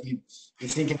something that you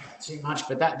think about too much.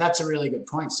 But that's a really good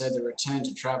point. So the return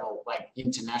to travel, like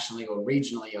internationally or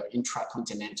regionally or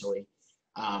intracontinentally,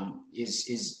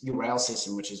 is your rail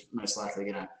system, which is most likely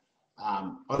going to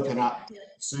open up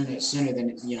sooner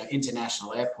than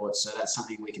international airports. So that's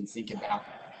something we can think about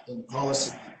in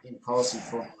policy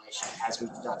formulation as we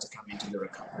start to come into the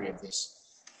recovery of this.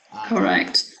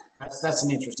 Correct. That's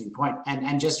an interesting point.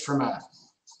 And just from a,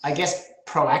 I guess,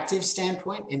 proactive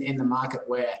standpoint in the market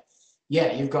where,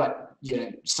 you've got,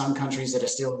 some countries that are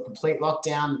still in complete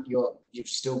lockdown. You've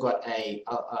still got a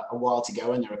while to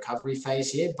go in the recovery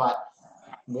phase here, but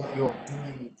what you're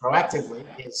doing proactively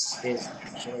is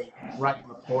actually writing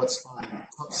reports on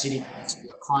top city to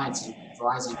your clients and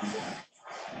advising them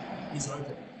is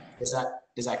open. Is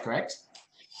that correct?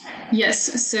 Yes.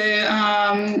 So,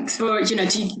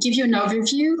 to give you an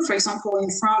overview, for example, in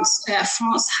France,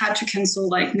 France had to cancel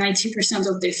like 90%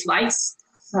 of their flights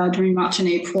during March and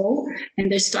April, and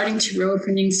they're starting to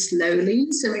reopening slowly.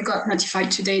 So we got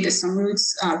notified today that some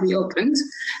routes reopened.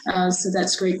 So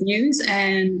that's great news.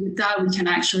 And with that, we can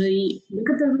actually look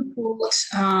at the report.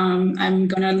 I'm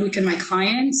gonna look at my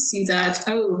clients, see that,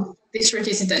 this route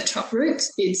is the top route.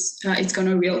 It's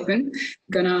gonna reopen.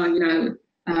 Gonna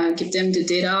give them the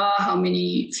data, how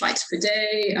many flights per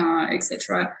day,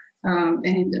 etc.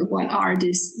 And what are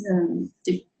the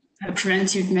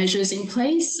preventive measures in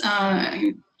place,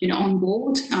 on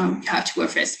board. You have to wear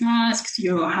face masks,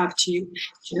 you have to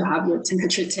have your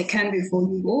temperature taken before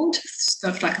you board,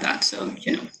 stuff like that. So,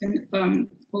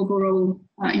 overall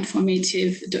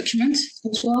informative document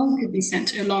as well could be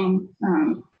sent along,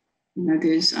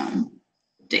 those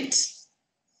dates.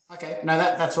 Okay, no,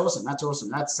 that's awesome. That's awesome.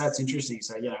 That's interesting.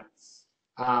 So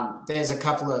there's a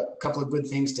couple of good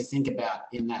things to think about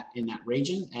in that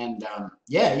region, and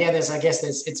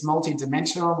it's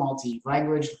multi-dimensional,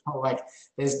 multi-language. Like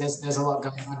there's a lot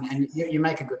going on, and you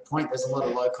make a good point. There's a lot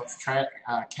of low-cost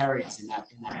carriers in that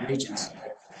region. So,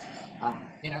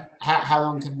 how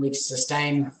long can we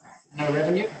sustain no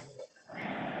revenue?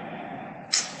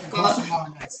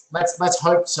 Let's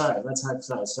hope so. Let's hope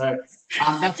so. So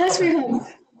that's we hope.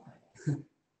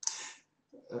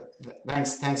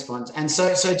 Thanks, Bond. And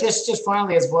so just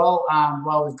finally as well,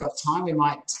 while we've got time, we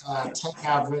might take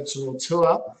our virtual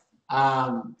tour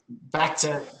back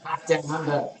down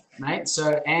under, mate.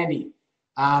 So Andy,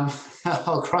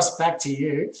 I'll cross back to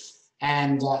you,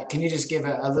 and can you just give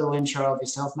a little intro of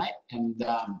yourself, mate, and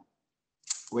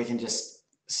we can just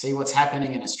see what's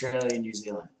happening in Australia and New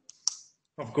Zealand.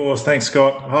 Of course. Thanks,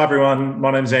 Scott. Hi, everyone.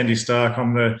 My name's Andy Stark.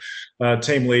 I'm the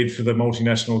team lead for the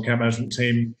multinational account management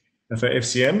team for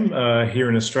FCM here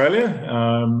in Australia.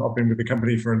 I've been with the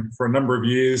company for a number of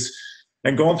years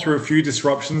and gone through a few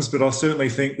disruptions, but I certainly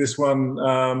think this one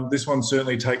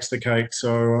certainly takes the cake.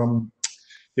 So,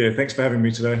 thanks for having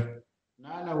me today.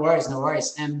 No worries.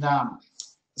 And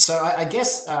so I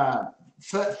guess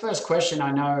first question,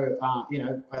 I know,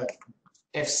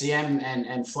 FCM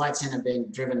and Flight Centre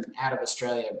being driven out of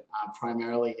Australia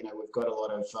primarily. We've got a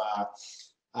lot of,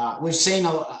 we've seen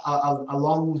a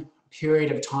long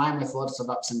period of time with lots of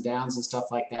ups and downs and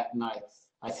stuff like that. And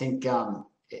I think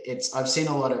I've seen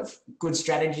a lot of good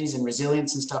strategies and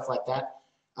resilience and stuff like that.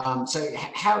 So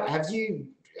how do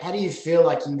you feel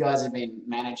like you guys have been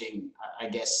managing, I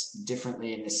guess,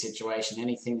 differently in this situation?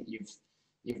 Anything that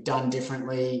you've done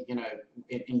differently,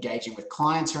 engaging with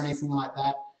clients or anything like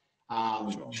that?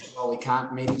 Well, we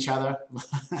can't meet each other.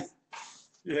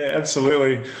 Yeah,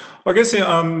 absolutely. I guess,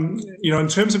 in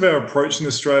terms of our approach in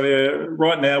Australia,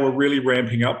 right now we're really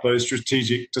ramping up those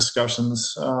strategic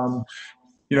discussions,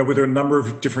 with a number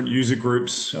of different user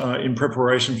groups in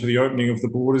preparation for the opening of the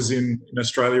borders in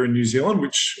Australia and New Zealand,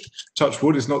 which, touch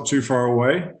wood, is not too far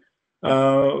away.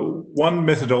 One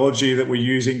methodology that we're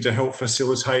using to help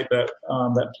facilitate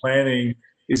that planning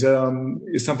is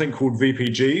something called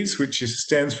VPGs, which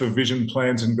stands for Vision,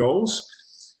 Plans and Goals.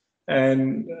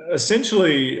 And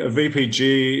essentially, a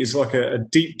VPG is like a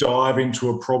deep dive into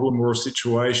a problem or a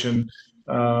situation.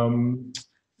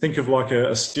 Think of like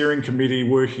a steering committee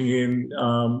working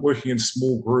in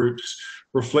small groups,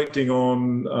 reflecting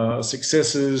on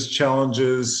successes,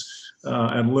 challenges,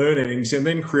 and learnings, and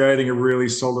then creating a really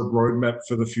solid roadmap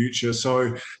for the future.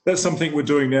 So that's something we're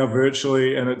doing now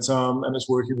virtually, and it's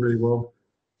working really well.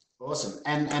 Awesome.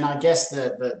 And I guess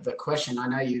the question, I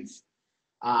know you've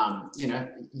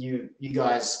you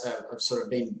guys have sort of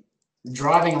been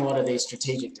driving a lot of these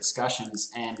strategic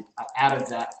discussions, and out of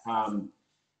that,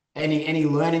 any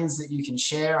learnings that you can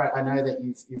share? I know that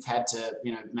you've had to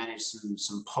manage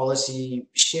some policy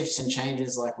shifts and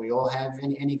changes like we all have.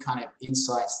 Any kind of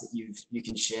insights that you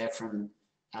can share from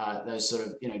those sort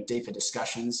of deeper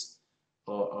discussions,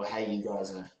 or how you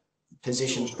guys are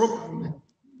positioned?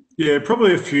 Yeah,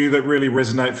 probably a few that really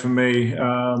resonate for me.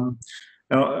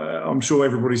 I'm sure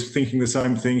everybody's thinking the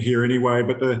same thing here anyway,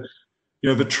 but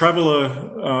the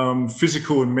traveller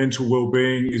physical and mental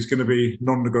well-being is going to be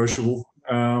non-negotiable.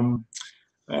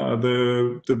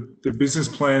 The business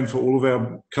plan for all of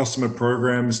our customer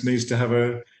programs needs to have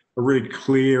a really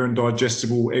clear and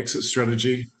digestible exit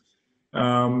strategy.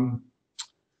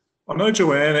 I know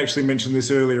Joanne actually mentioned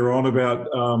this earlier on about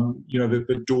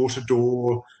the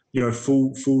door-to-door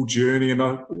full journey, and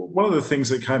one of the things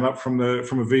that came up from a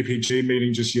VPG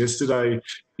meeting just yesterday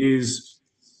is,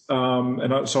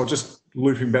 so just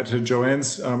looping back to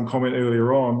Joanne's comment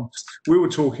earlier on, we were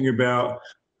talking about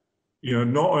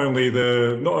not only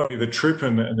the trip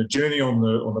and the journey on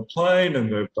the plane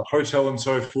and the hotel and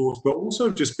so forth, but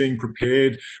also just being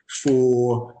prepared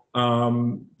for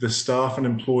the staff and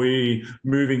employee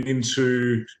moving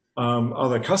into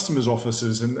other customers'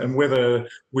 offices, and whether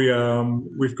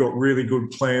we've got really good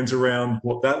plans around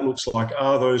what that looks like.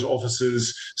 Are those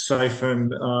offices safe,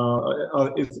 and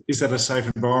is that a safe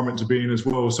environment to be in as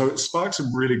well? So it sparks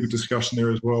some really good discussion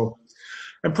there as well.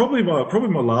 And probably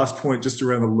my last point just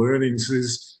around the learnings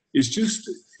is just,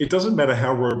 it doesn't matter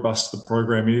how robust the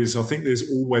program is. I think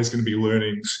there's always going to be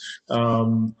learnings.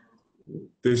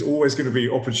 There's always going to be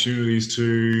opportunities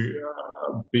to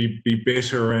be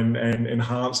better and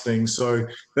enhance things. So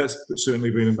that's certainly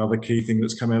been another key thing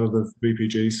that's come out of the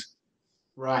VPGs.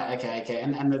 Right. Okay.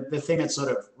 And the thing that sort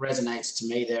of resonates to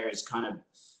me there is kind of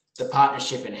the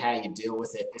partnership and how you deal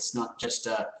with it. It's not just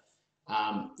a,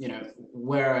 you know,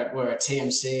 we're a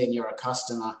TMC and you're a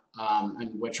customer, and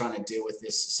we're trying to deal with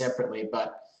this separately,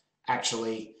 but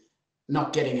actually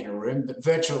not getting in a room, but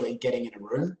virtually getting in a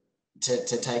room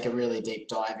to take a really deep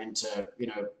dive into, you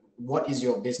know, what is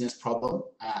your business problem?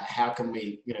 How can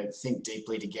we, you know, think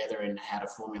deeply together and how to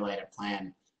formulate a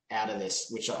plan out of this,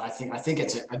 which I think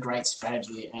it's a great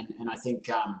strategy. And I think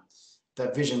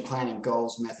the vision, plan and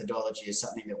goals methodology is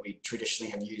something that we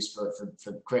traditionally have used for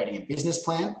creating a business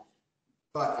plan.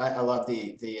 But I love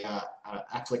the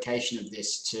application of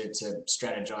this to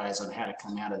strategize on how to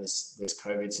come out of this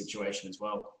COVID situation as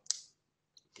well.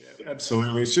 Yeah,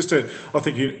 absolutely. It's just I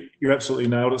think you absolutely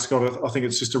nailed it, Scott. I think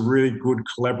it's just a really good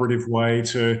collaborative way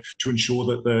to ensure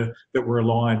that we're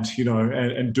aligned, you know,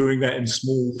 and doing that in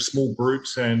small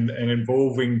groups and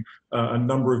involving a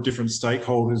number of different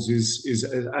stakeholders is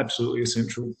absolutely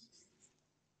essential.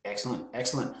 Excellent,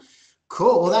 excellent.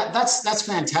 Cool. Well, that's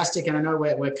fantastic. And I know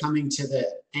we're coming to the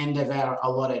end of our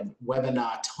allotted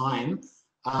webinar time.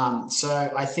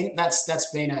 So I think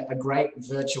that's been a great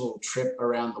virtual trip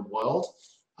around the world.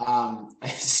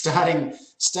 Starting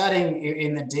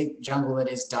in the deep jungle that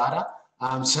is data.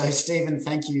 So Stephen,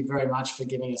 thank you very much for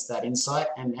giving us that insight,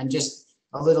 and just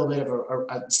a little bit of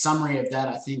a summary of that.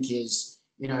 I think is,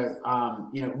 you know,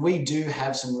 we do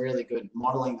have some really good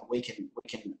modeling that we can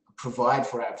provide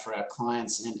for our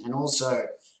clients, and also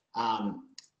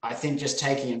I think just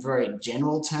taking in very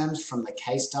general terms from the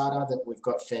case data that we've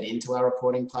got fed into our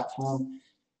reporting platform.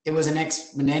 It was an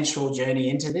exponential journey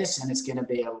into this, and it's going to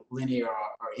be a linear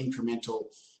or incremental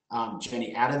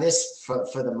journey out of this for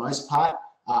the most part,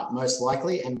 most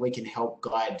likely, and we can help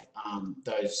guide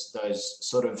those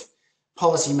sort of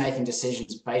policy making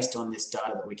decisions based on this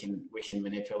data that we can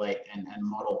manipulate and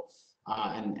model,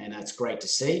 and that's great to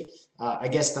see. I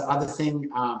guess the other thing,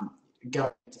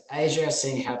 going to Asia,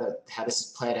 seeing how this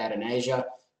is played out in Asia.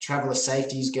 Traveller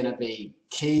safety is going to be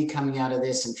key coming out of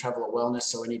this, and traveller wellness.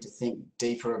 So we need to think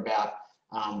deeper about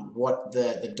what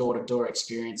the door-to-door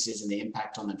experience is and the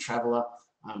impact on the traveller.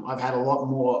 I've had a lot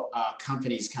more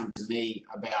companies come to me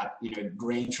about, you know,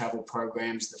 green travel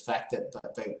programs. The fact that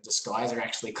the skies are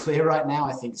actually clear right now,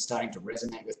 I think, is starting to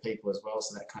resonate with people as well.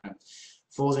 So that kind of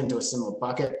falls into a similar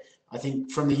bucket. I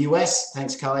think from the US,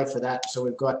 thanks, Carly, for that. So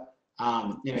we've got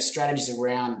you know, strategies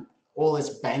around all this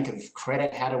bank of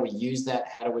credit. How do we use that?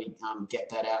 How do we get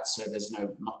that out so there's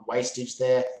no wastage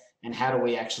there? And how do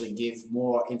we actually give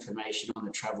more information on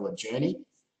the traveller journey?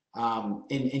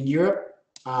 In Europe,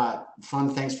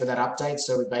 thanks for that update.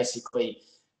 So we're basically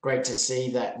great to see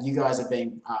that you guys are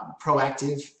being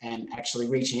proactive and actually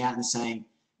reaching out and saying,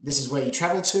 this is where you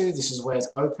travel to, this is where it's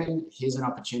open, here's an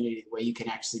opportunity where you can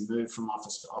actually move from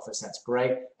office to office. That's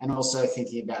great. And also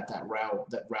thinking about that rail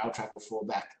travel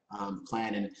fallback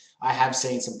plan. And I have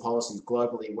seen some policies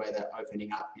globally where they're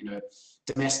opening up, you know,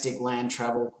 domestic land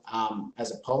travel as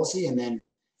a policy. And then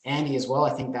Andy as well, I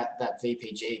think that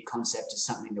VPG concept is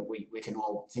something that we can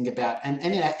all think about. And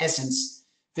in essence,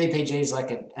 VPG is like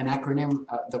an acronym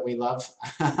that we love,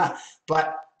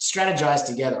 but strategize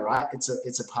together, right?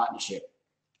 It's a partnership.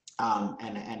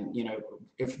 And you know,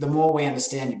 if the more we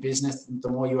understand your business, the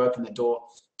more you open the door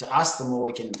to us, the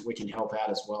more we can help out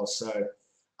as well. So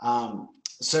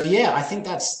yeah, I think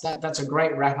that's a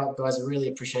great wrap up, guys. I really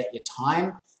appreciate your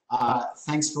time.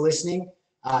 Thanks for listening.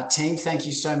 Team, thank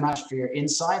you so much for your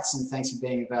insights, and thanks for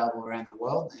being available around the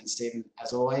world. And Stephen,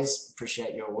 as always,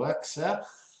 appreciate your work, sir.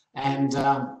 And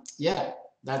yeah,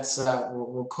 that's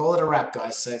we'll call it a wrap,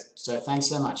 guys. So thanks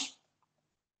so much.